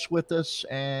Press with us.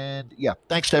 And yeah,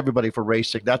 thanks to everybody for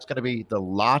racing. That's going to be the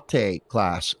latte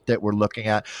class that we're looking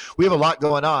at. We have a lot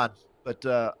going on, but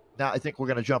now I think we're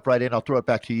going to jump right in. I'll throw it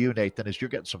back to you, Nathan, as you're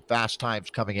getting some fast times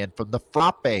coming in from the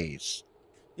Frappes.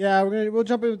 Yeah, we'll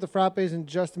jump in with the Frappes in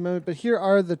just a moment, but here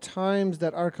are the times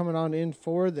that are coming on in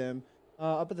for them.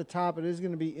 Up at the top, it is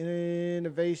going to be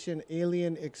Innovation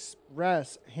Alien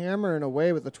Express hammering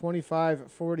away with the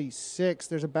 25:46.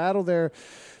 There's a battle there,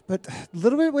 but a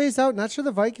little bit ways out. Not sure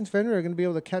the Vikings Fender are going to be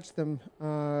able to catch them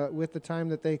with the time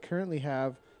that they currently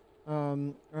have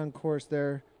on course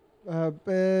there.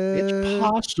 It's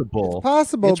possible. It's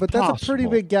possible, but that's a pretty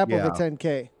big gap over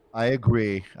 10K. I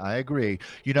agree.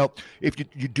 You know, if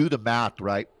you do the math,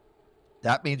 right,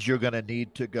 that means you're going to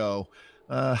need to go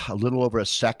a little over a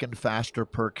second faster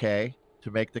per K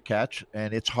to make the catch.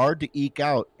 And it's hard to eke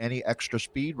out any extra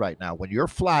speed right now. When you're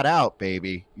flat out,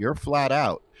 baby, you're flat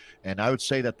out. And I would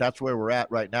say that that's where we're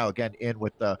at right now. Again, in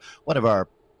with one of our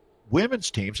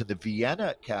women's teams in the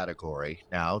Vienna category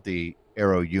now, the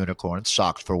Aero Unicorn,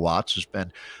 Socks for Watts, has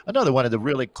been another one of the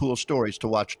really cool stories to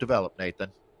watch develop,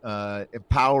 Nathan.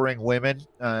 Empowering women.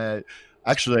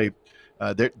 Actually,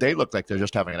 they look like they're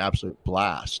just having an absolute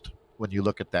blast when you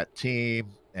look at that team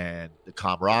and the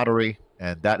camaraderie.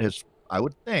 And that has, I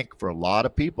would think, for a lot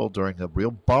of people during the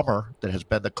real bummer that has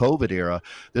been the COVID era,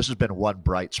 this has been one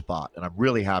bright spot. And I'm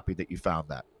really happy that you found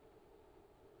that.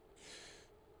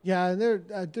 Yeah, and they're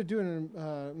doing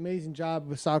an amazing job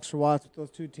with Socks for Watts with those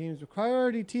two teams. With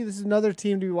Priority T, this is another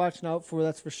team to be watching out for,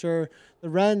 that's for sure. The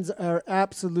Wrens are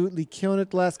absolutely killing it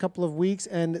the last couple of weeks,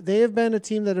 and they have been a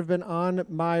team that have been on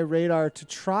my radar to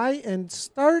try and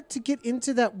start to get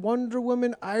into that Wonder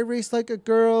Woman, I Race Like a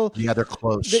Girl. Yeah, they're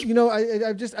close. You know,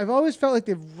 I've always felt like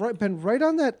they've been right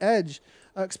on that edge.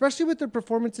 Especially with their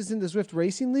performances in the Zwift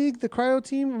Racing League, the cryo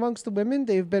team amongst the women,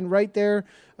 they've been right there.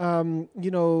 You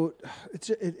know,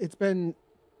 it's been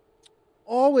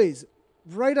always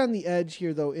right on the edge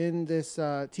here, though, in this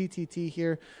TTT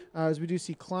here. As we do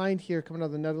see Klein here coming out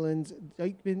of the Netherlands,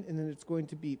 Dijkman, and then it's going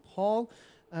to be Paul,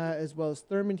 as well as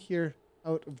Thurman here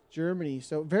out of Germany.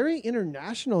 So very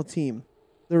international team,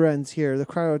 the Wrens here. The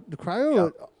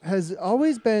cryo has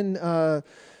always been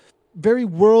very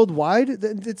worldwide.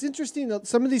 It's interesting that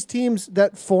some of these teams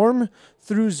that form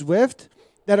through Zwift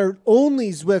that are only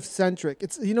Zwift centric.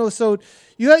 It's, you know, so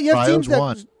you have teams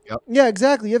that, yeah,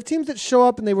 exactly. You have teams that show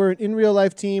up and they were in real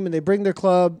life team and they bring their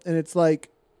club, and it's like,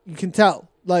 you can tell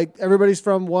like everybody's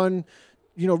from one,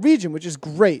 you know, region, which is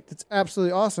great. It's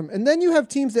absolutely awesome. And then you have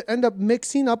teams that end up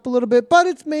mixing up a little bit, but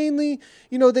it's mainly,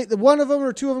 you know, one of them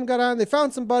or two of them got on, they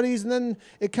found some buddies, and then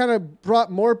it kind of brought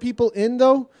more people in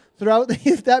though throughout,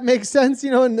 if that makes sense,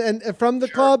 you know, and from the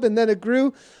club, and then it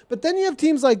grew. But then you have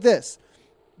teams like this.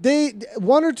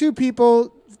 One or two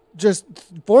people just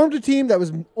formed a team that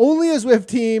was only a Zwift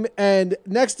team, and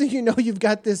next thing you know, you've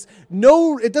got this,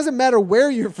 it doesn't matter where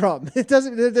you're from.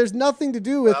 There's nothing to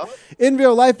do with in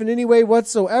real life in any way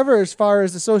whatsoever as far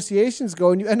as associations go,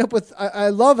 and you end up with, I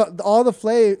love all the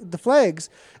flags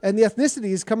and the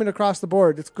ethnicities coming across the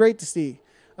board. It's great to see.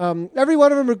 Every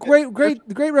one of them are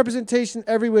great representation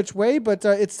every which way, but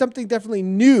it's something definitely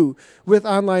new with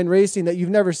online racing that you've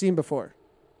never seen before.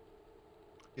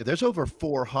 Yeah, there's over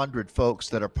 400 folks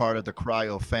that are part of the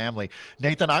cryo family.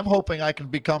 Nathan, I'm hoping I can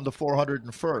become the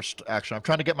 401st. Actually, I'm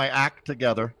trying to get my act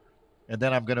together, and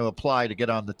then I'm going to apply to get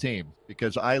on the team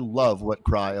because I love what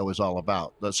cryo is all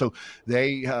about. So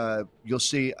you'll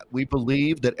see, we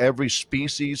believe that every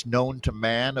species known to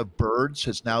man of birds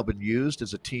has now been used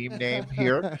as a team name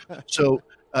here. So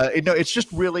it's just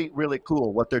really, really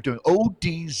cool what they're doing.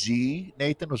 ODZ,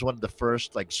 Nathan, was one of the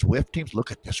first like Zwift teams.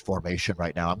 Look at this formation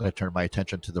right now. I'm going to turn my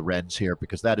attention to the Wrens here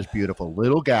because that is beautiful.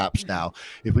 Little gaps now.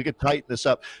 If we could tighten this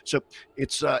up. So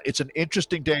it's an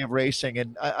interesting day of racing,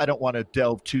 and I don't want to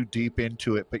delve too deep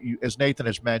into it, but as Nathan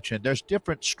has mentioned, there's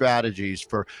different strategies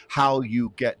for how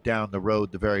you get down the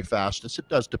road the very fastest. It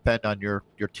does depend on your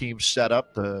team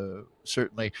setup, the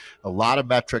certainly a lot of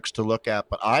metrics to look at,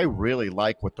 but I really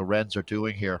like what the Reds are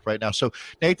doing here right now. So,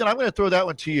 Nathan, I'm going to throw that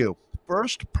one to you.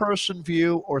 First person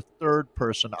view or third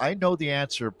person? I know the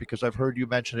answer because I've heard you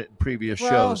mention it in previous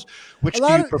shows. Which do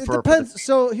you prefer? It depends.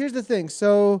 So here's the thing.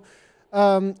 So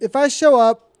if I show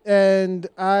up and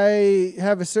I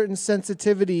have a certain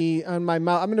sensitivity on my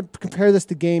mouse, I'm going to compare this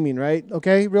to gaming, right?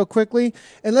 Okay, real quickly.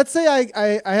 And let's say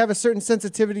I have a certain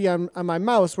sensitivity on my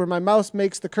mouse where my mouse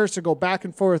makes the cursor go back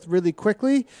and forth really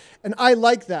quickly. And I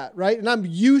like that, right? And I'm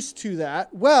used to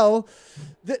that. Well,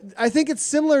 I think it's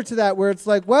similar to that where it's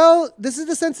like, well, this is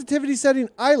the sensitivity setting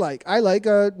I like. I like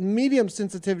a medium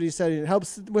sensitivity setting. It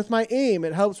helps with my aim.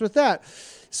 It helps with that.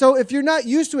 So if you're not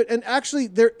used to it, and actually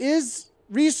there is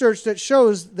research that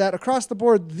shows that across the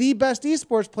board, the best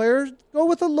esports players go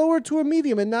with a lower to a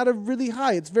medium and not a really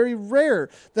high. It's very rare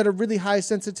that a really high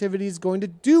sensitivity is going to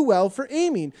do well for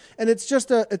aiming. And it's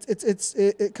just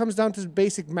it comes down to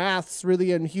basic maths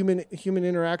really and human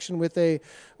interaction with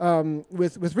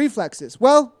with reflexes.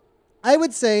 Well, I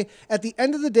would say at the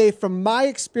end of the day, from my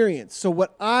experience, so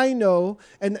what I know,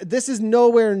 and this is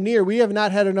nowhere near, we have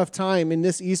not had enough time in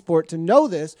this esport to know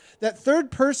this, that third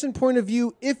person point of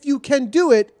view, if you can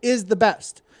do it, is the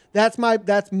best. That's my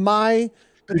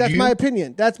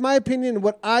opinion. That's my opinion and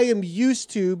what I am used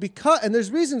to and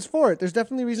there's reasons for it. There's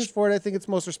definitely reasons for it. I think it's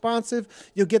most responsive.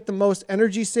 You'll get the most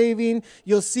energy saving.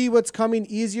 You'll see what's coming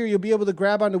easier. You'll be able to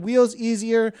grab onto wheels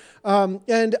easier.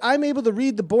 And I'm able to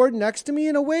read the board next to me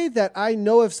in a way that I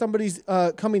know if somebody's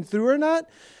coming through or not.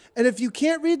 And if you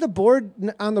can't read the board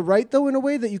on the right, though, in a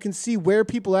way that you can see where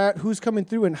people are at, who's coming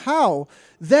through and how,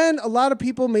 then a lot of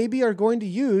people maybe are going to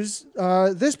use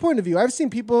this point of view. I've seen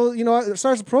people,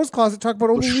 Stars of Pros Closet talk about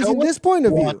only using this point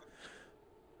of view.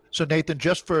 So, Nathan,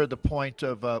 just for the point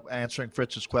of answering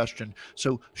Fritz's question,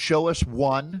 so show us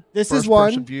one. This is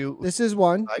one. View. This is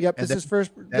one. Right? Yep. And This is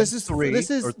first. This is three. This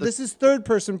is third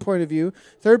person point of view.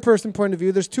 Third person point of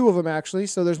view. There's two of them actually.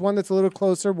 So there's one that's a little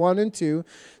closer. 1 and 2.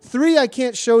 3 I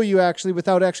can't show you actually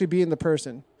without actually being the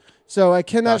person. So I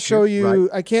cannot show you. Right.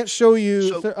 I can't show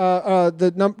you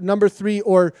the number 3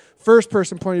 or first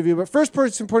person point of view. But first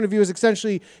person point of view is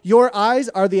essentially your eyes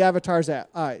are the avatar's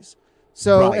eyes.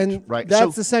 So,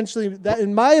 that's essentially, that,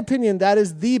 in my opinion, that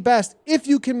is the best if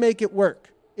you can make it work.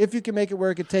 If you can make it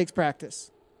work, it takes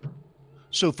practice.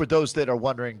 So for those that are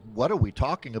wondering, what are we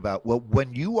talking about? Well,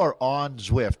 when you are on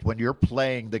Zwift, when you're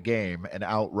playing the game and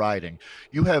out riding,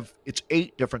 it's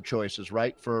 8 different choices,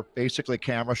 right? For basically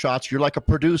camera shots. You're like a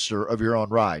producer of your own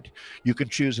ride. You can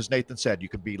choose, as Nathan said, you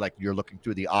can be like you're looking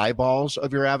through the eyeballs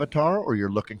of your avatar, or you're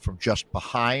looking from just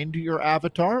behind your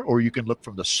avatar, or you can look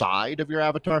from the side of your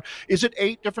avatar. Is it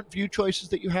 8 different view choices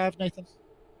that you have, Nathan?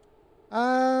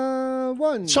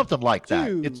 1, something like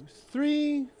 2, that.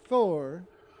 3, 4,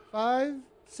 5,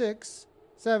 6,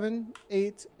 7,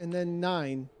 8, and then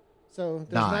 9. So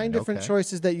there's 9 different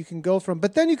choices that you can go from.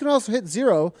 But then you can also hit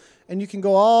 0, and you can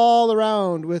go all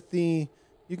around with you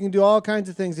can do all kinds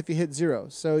of things if you hit 0.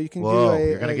 So you can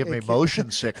you're going to give me motion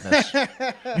sickness.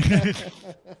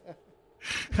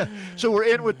 So we're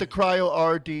in with the Cryo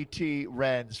RDT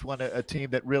Rens, a team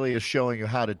that really is showing you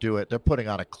how to do it. They're putting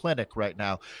on a clinic right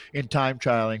now in time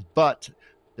trialing, but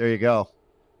there you go.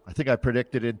 I think I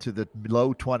predicted into the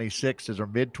low 26s or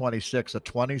mid 26, a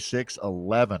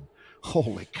 26-11.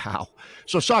 Holy cow.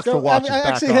 So Soccer Watch is back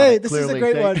actually, on hey, it, this is a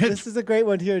great one. This is a great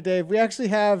one here, Dave. We actually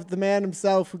have the man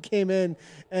himself who came in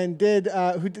and they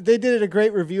did a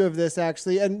great review of this,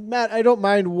 actually. And Matt, I don't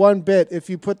mind one bit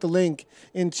if you put the link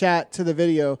in chat to the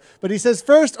video. But he says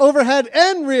first, overhead,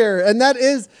 and rear. And that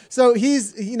is, so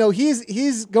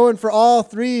he's going for all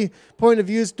 3 point of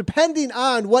views, depending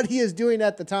on what he is doing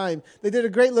at the time. They did a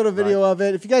great little video of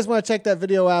it. If you guys want to check that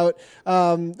video out,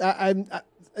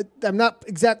 I'm not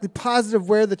exactly positive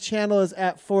where the channel is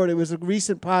at for it. It was a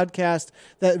recent podcast,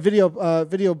 that video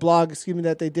blog,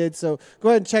 that they did. So go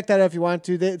ahead and check that out if you want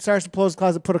to. Stars of Pros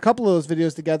Closet put a couple of those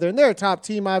videos together, and they're a top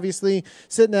team, obviously,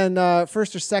 sitting in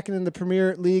first or second in the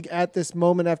Premier League at this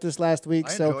moment after this last week.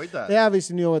 I enjoyed that. They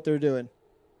obviously knew what they're doing.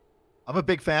 I'm a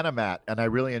big fan of Matt, and I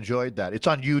really enjoyed that. It's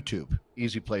on YouTube.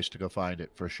 Easy place to go find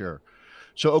it for sure.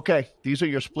 So, okay, these are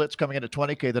your splits coming in at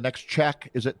 20K. The next check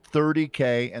is at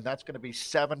 30K, and that's going to be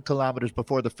 7 kilometers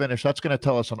before the finish. That's going to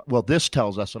tell us, this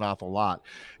tells us an awful lot.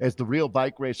 As the real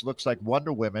bike race looks like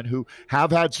Wonder Women, who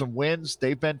have had some wins.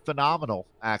 They've been phenomenal,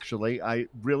 actually. I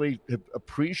really have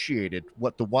appreciated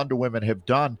what the Wonder Women have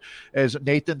done. As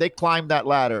Nathan, they climbed that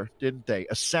ladder, didn't they?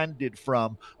 Ascended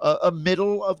from a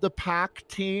middle-of-the-pack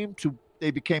team to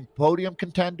they became podium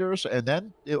contenders, and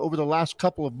then over the last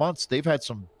couple of months, they've had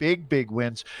some big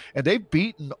wins, and they've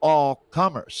beaten all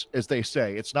comers, as they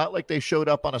say. It's not like they showed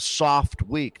up on a soft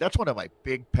week. That's one of my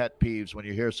big pet peeves when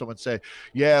you hear someone say,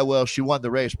 yeah, well, she won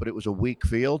the race, but it was a weak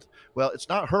field. Well, it's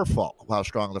not her fault how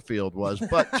strong the field was,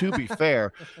 but to be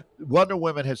fair, Wonder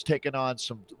Woman has taken on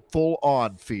some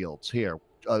full-on fields here.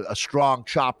 A strong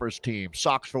choppers team,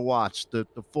 Socks for Watts, the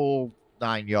full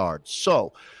 9 yards.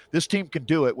 So this team can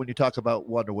do it when you talk about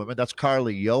Wonder Woman. That's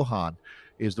Carly Johan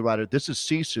is the rider. This is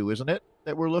Sisu, isn't it,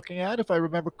 that we're looking at, if I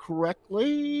remember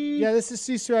correctly? Yeah, this is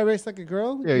Sisu. I Race Like a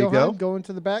Girl. There you Johan go. going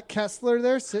to the back. Kessler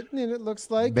there sitting, and it looks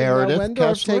like. Meredith and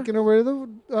Wendorf Kessler taking her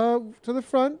to the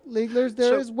front. Legler's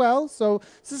there as well. So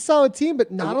it's a solid team,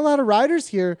 but not a lot of riders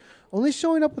here. Only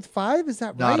showing up with 5, is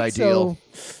that right? Not ideal.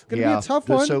 So going to be a tough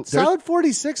one. Solid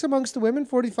 46 amongst the women,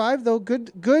 45 though.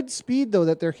 Good speed though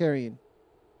that they're carrying.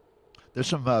 There's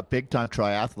some big-time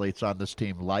triathletes on this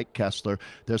team, like Kessler.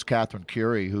 There's Catherine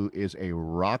Curie, who is a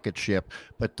rocket ship.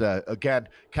 But again,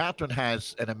 Catherine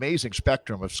has an amazing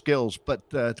spectrum of skills,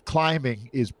 but climbing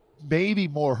is maybe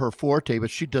more her forte,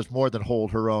 but she does more than hold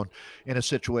her own in a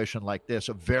situation like this.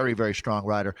 A very, very strong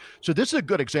rider. So this is a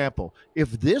good example.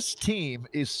 If this team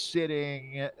is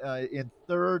sitting in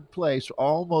 3rd place,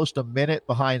 almost a minute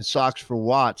behind Socks for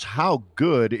Watts, how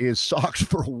good is Socks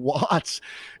for Watts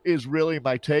is really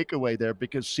my takeaway there,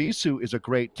 because Sisu is a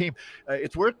great team.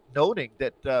 It's worth noting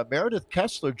that Meredith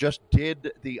Kessler just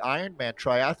did the Ironman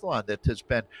triathlon that has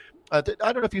been I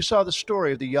don't know if you saw the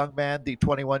story of the young man, the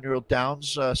 21-year-old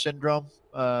Downs syndrome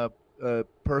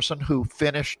person who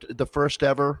finished the first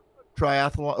ever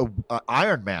triathlon,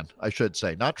 Ironman, I should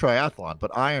say, not triathlon, but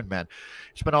Ironman.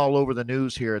 It's been all over the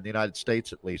news here in the United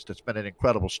States, at least. It's been an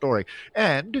incredible story.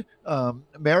 And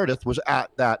Meredith was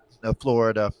at that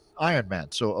Florida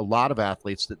Ironman. So a lot of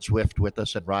athletes that Zwift with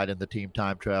us and ride in the team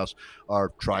time trials are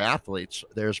triathletes.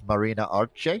 There's Marina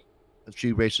Arce.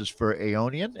 She races for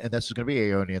Aeonian, and this is going to be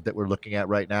Aeonian that we're looking at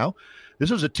right now.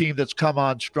 This is a team that's come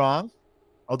on strong,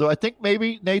 although I think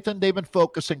maybe, Nathan, they've been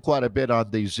focusing quite a bit on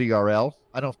the ZRL.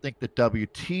 I don't think that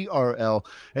WTRL,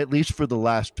 at least for the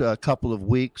last couple of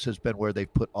weeks, has been where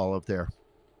they've put all of their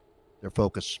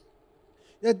focus.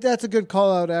 That's a good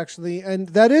call out, actually, and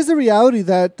that is a reality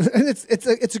that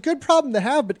it's a good problem to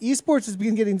have. But esports has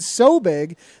been getting so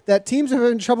big that teams are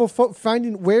having trouble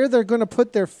finding where they're going to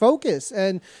put their focus,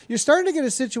 and you're starting to get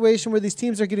a situation where these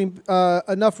teams are getting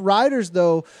enough riders,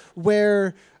 though,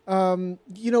 where in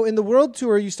the World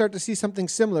Tour you start to see something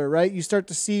similar, right? You start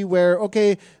to see where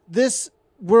this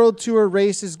World Tour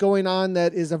race is going on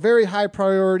that is a very high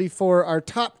priority for our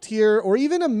top tier, or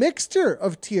even a mixture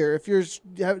of tier if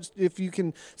you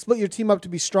can split your team up to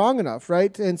be strong enough,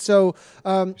 right? And so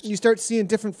you start seeing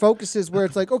different focuses where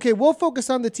it's like, okay, we'll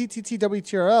focus on the TTT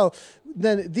WTRL.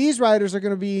 Then these riders are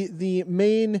going to be the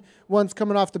main ones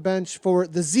coming off the bench for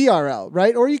the ZRL,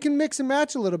 right? Or you can mix and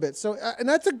match a little bit. So, and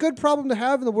that's a good problem to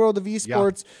have in the world of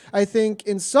esports. Yeah. I think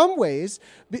in some ways,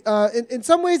 in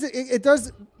some ways it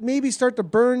does maybe start to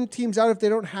burn teams out if they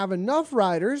don't have enough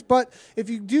riders. But if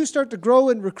you do start to grow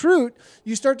and recruit,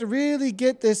 you start to really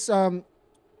get this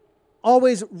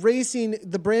always racing.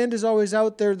 The brand is always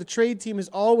out there. The trade team is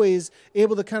always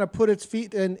able to kind of put its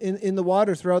feet in the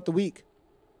water throughout the week.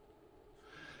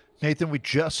 Nathan, we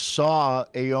just saw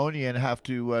Aeonian have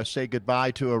to say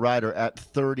goodbye to a rider at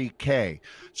 30K.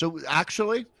 So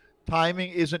actually,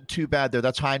 timing isn't too bad there.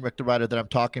 That's Heinrich, the rider that I'm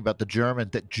talking about, the German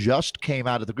that just came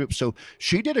out of the group. So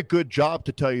she did a good job,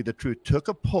 to tell you the truth. Took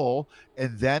a pull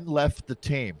and then left the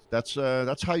team. That's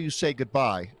how you say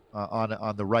goodbye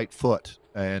on the right foot.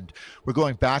 And we're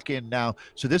going back in now.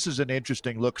 So this is an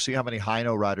interesting look. See how many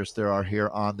Hino riders there are here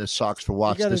on this Socks for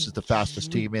Watts. This is the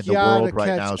fastest team in the world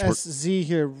right now. SZ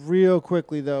here real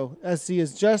quickly, though. SZ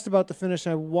is just about to finish.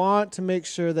 I want to make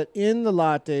sure that in the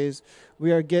lattes,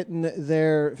 we are getting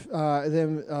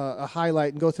a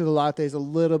highlight and go through the lattes a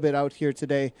little bit out here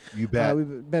today. You bet.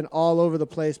 We've been all over the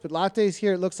place. But lattes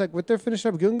here, it looks like with their finish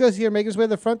up, Gunga's here making his way to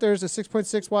the front. There's a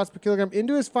 6.6 watts per kilogram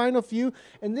into his final few.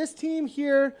 And this team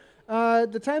here,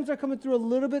 the times are coming through a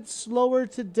little bit slower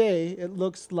today, it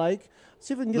looks like. Let's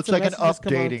see if we can get some messages. Looks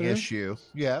like an updating issue.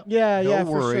 Yeah. No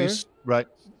worries. For sure. Right.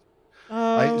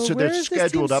 So they're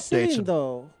scheduled updates. Sitting,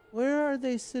 though? Where are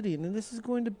they sitting? And this is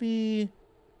going to be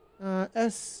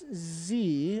SZ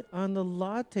on the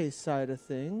latte side of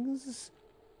things.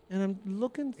 And I'm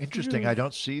looking Interesting. through. I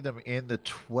don't see them in the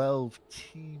 12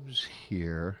 teams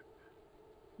here.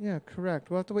 Yeah,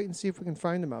 correct. We'll have to wait and see if we can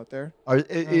find them out there.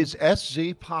 Is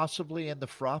SZ possibly in the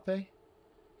Frappe?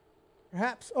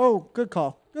 Perhaps. Oh, good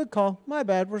call. Good call. My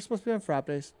bad. We're supposed to be on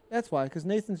Frappes. That's why, because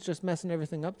Nathan's just messing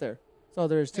everything up there. So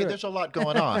there's Hey, there's a lot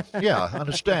going on. Yeah,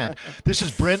 understand. This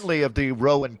is Brindley of the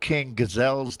Rowan King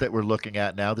Gazelles that we're looking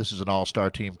at now. This is an all-star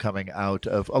team coming out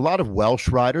of a lot of Welsh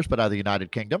riders, but out of the United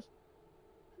Kingdom.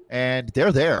 And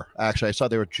they're there. Actually, I saw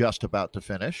they were just about to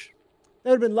finish.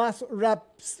 There would have been Los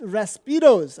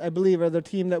Raspidos, I believe, are the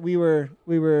team that we were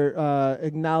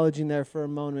acknowledging there for a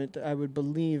moment. I would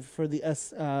believe for the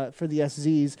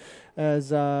SZs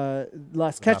as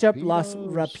Los Ketchup, Los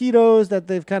Rapidos, that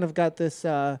they've kind of got this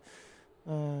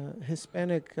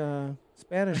Hispanic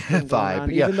Spanish thing vibe. Going on,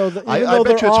 Yeah, even though I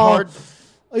bet you it's hard.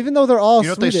 Even though they're all You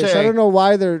know what they Swedish, I say? don't know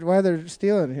why they're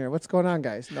stealing here. What's going on,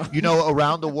 guys? No. You know,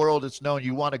 around the world, it's known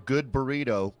you want a good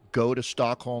burrito, go to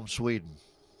Stockholm, Sweden.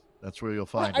 That's where you'll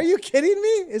find Are it. you kidding me?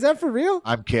 Is that for real?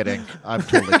 I'm kidding. I'm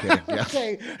totally kidding. Yeah.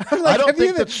 Okay. I'm like, I don't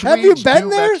think that have you Swedes been do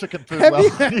there? Mexican food Have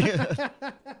well.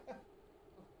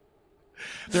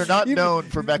 They're not known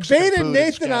for Mexican food. Baited in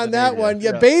Nathan on that Scandinavia. one.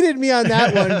 You Yeah. baited me on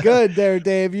that one. Good there,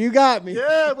 Dave. You got me.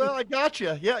 Yeah, well, I got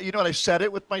you. Yeah, you know what? I said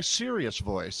it with my serious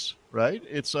voice, right?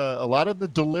 It's a lot of the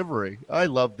delivery. I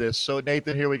love this. So,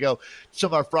 Nathan, here we go. Some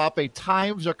of our frappe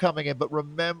times are coming in, but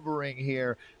remembering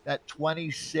here that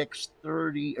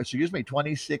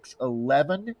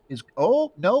 26:11 is,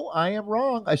 oh, no, I am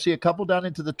wrong. I see a couple down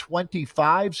into the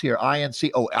 25s here.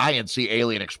 INC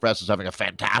Alien Express is having a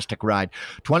fantastic ride.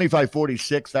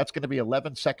 25:46, that's going to be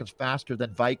 11 seconds faster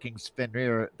than Vikings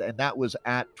Fenrir, and that was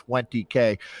at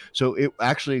 20K. So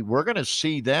we're going to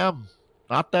see them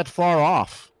not that far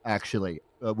off, actually.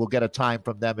 We'll get a time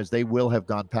from them as they will have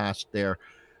gone past their,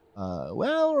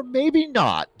 or maybe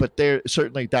not, but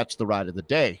that's the ride of the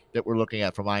day that we're looking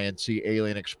at from INC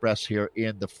Alien Express here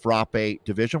in the frappe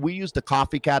division. We use the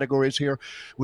coffee categories here.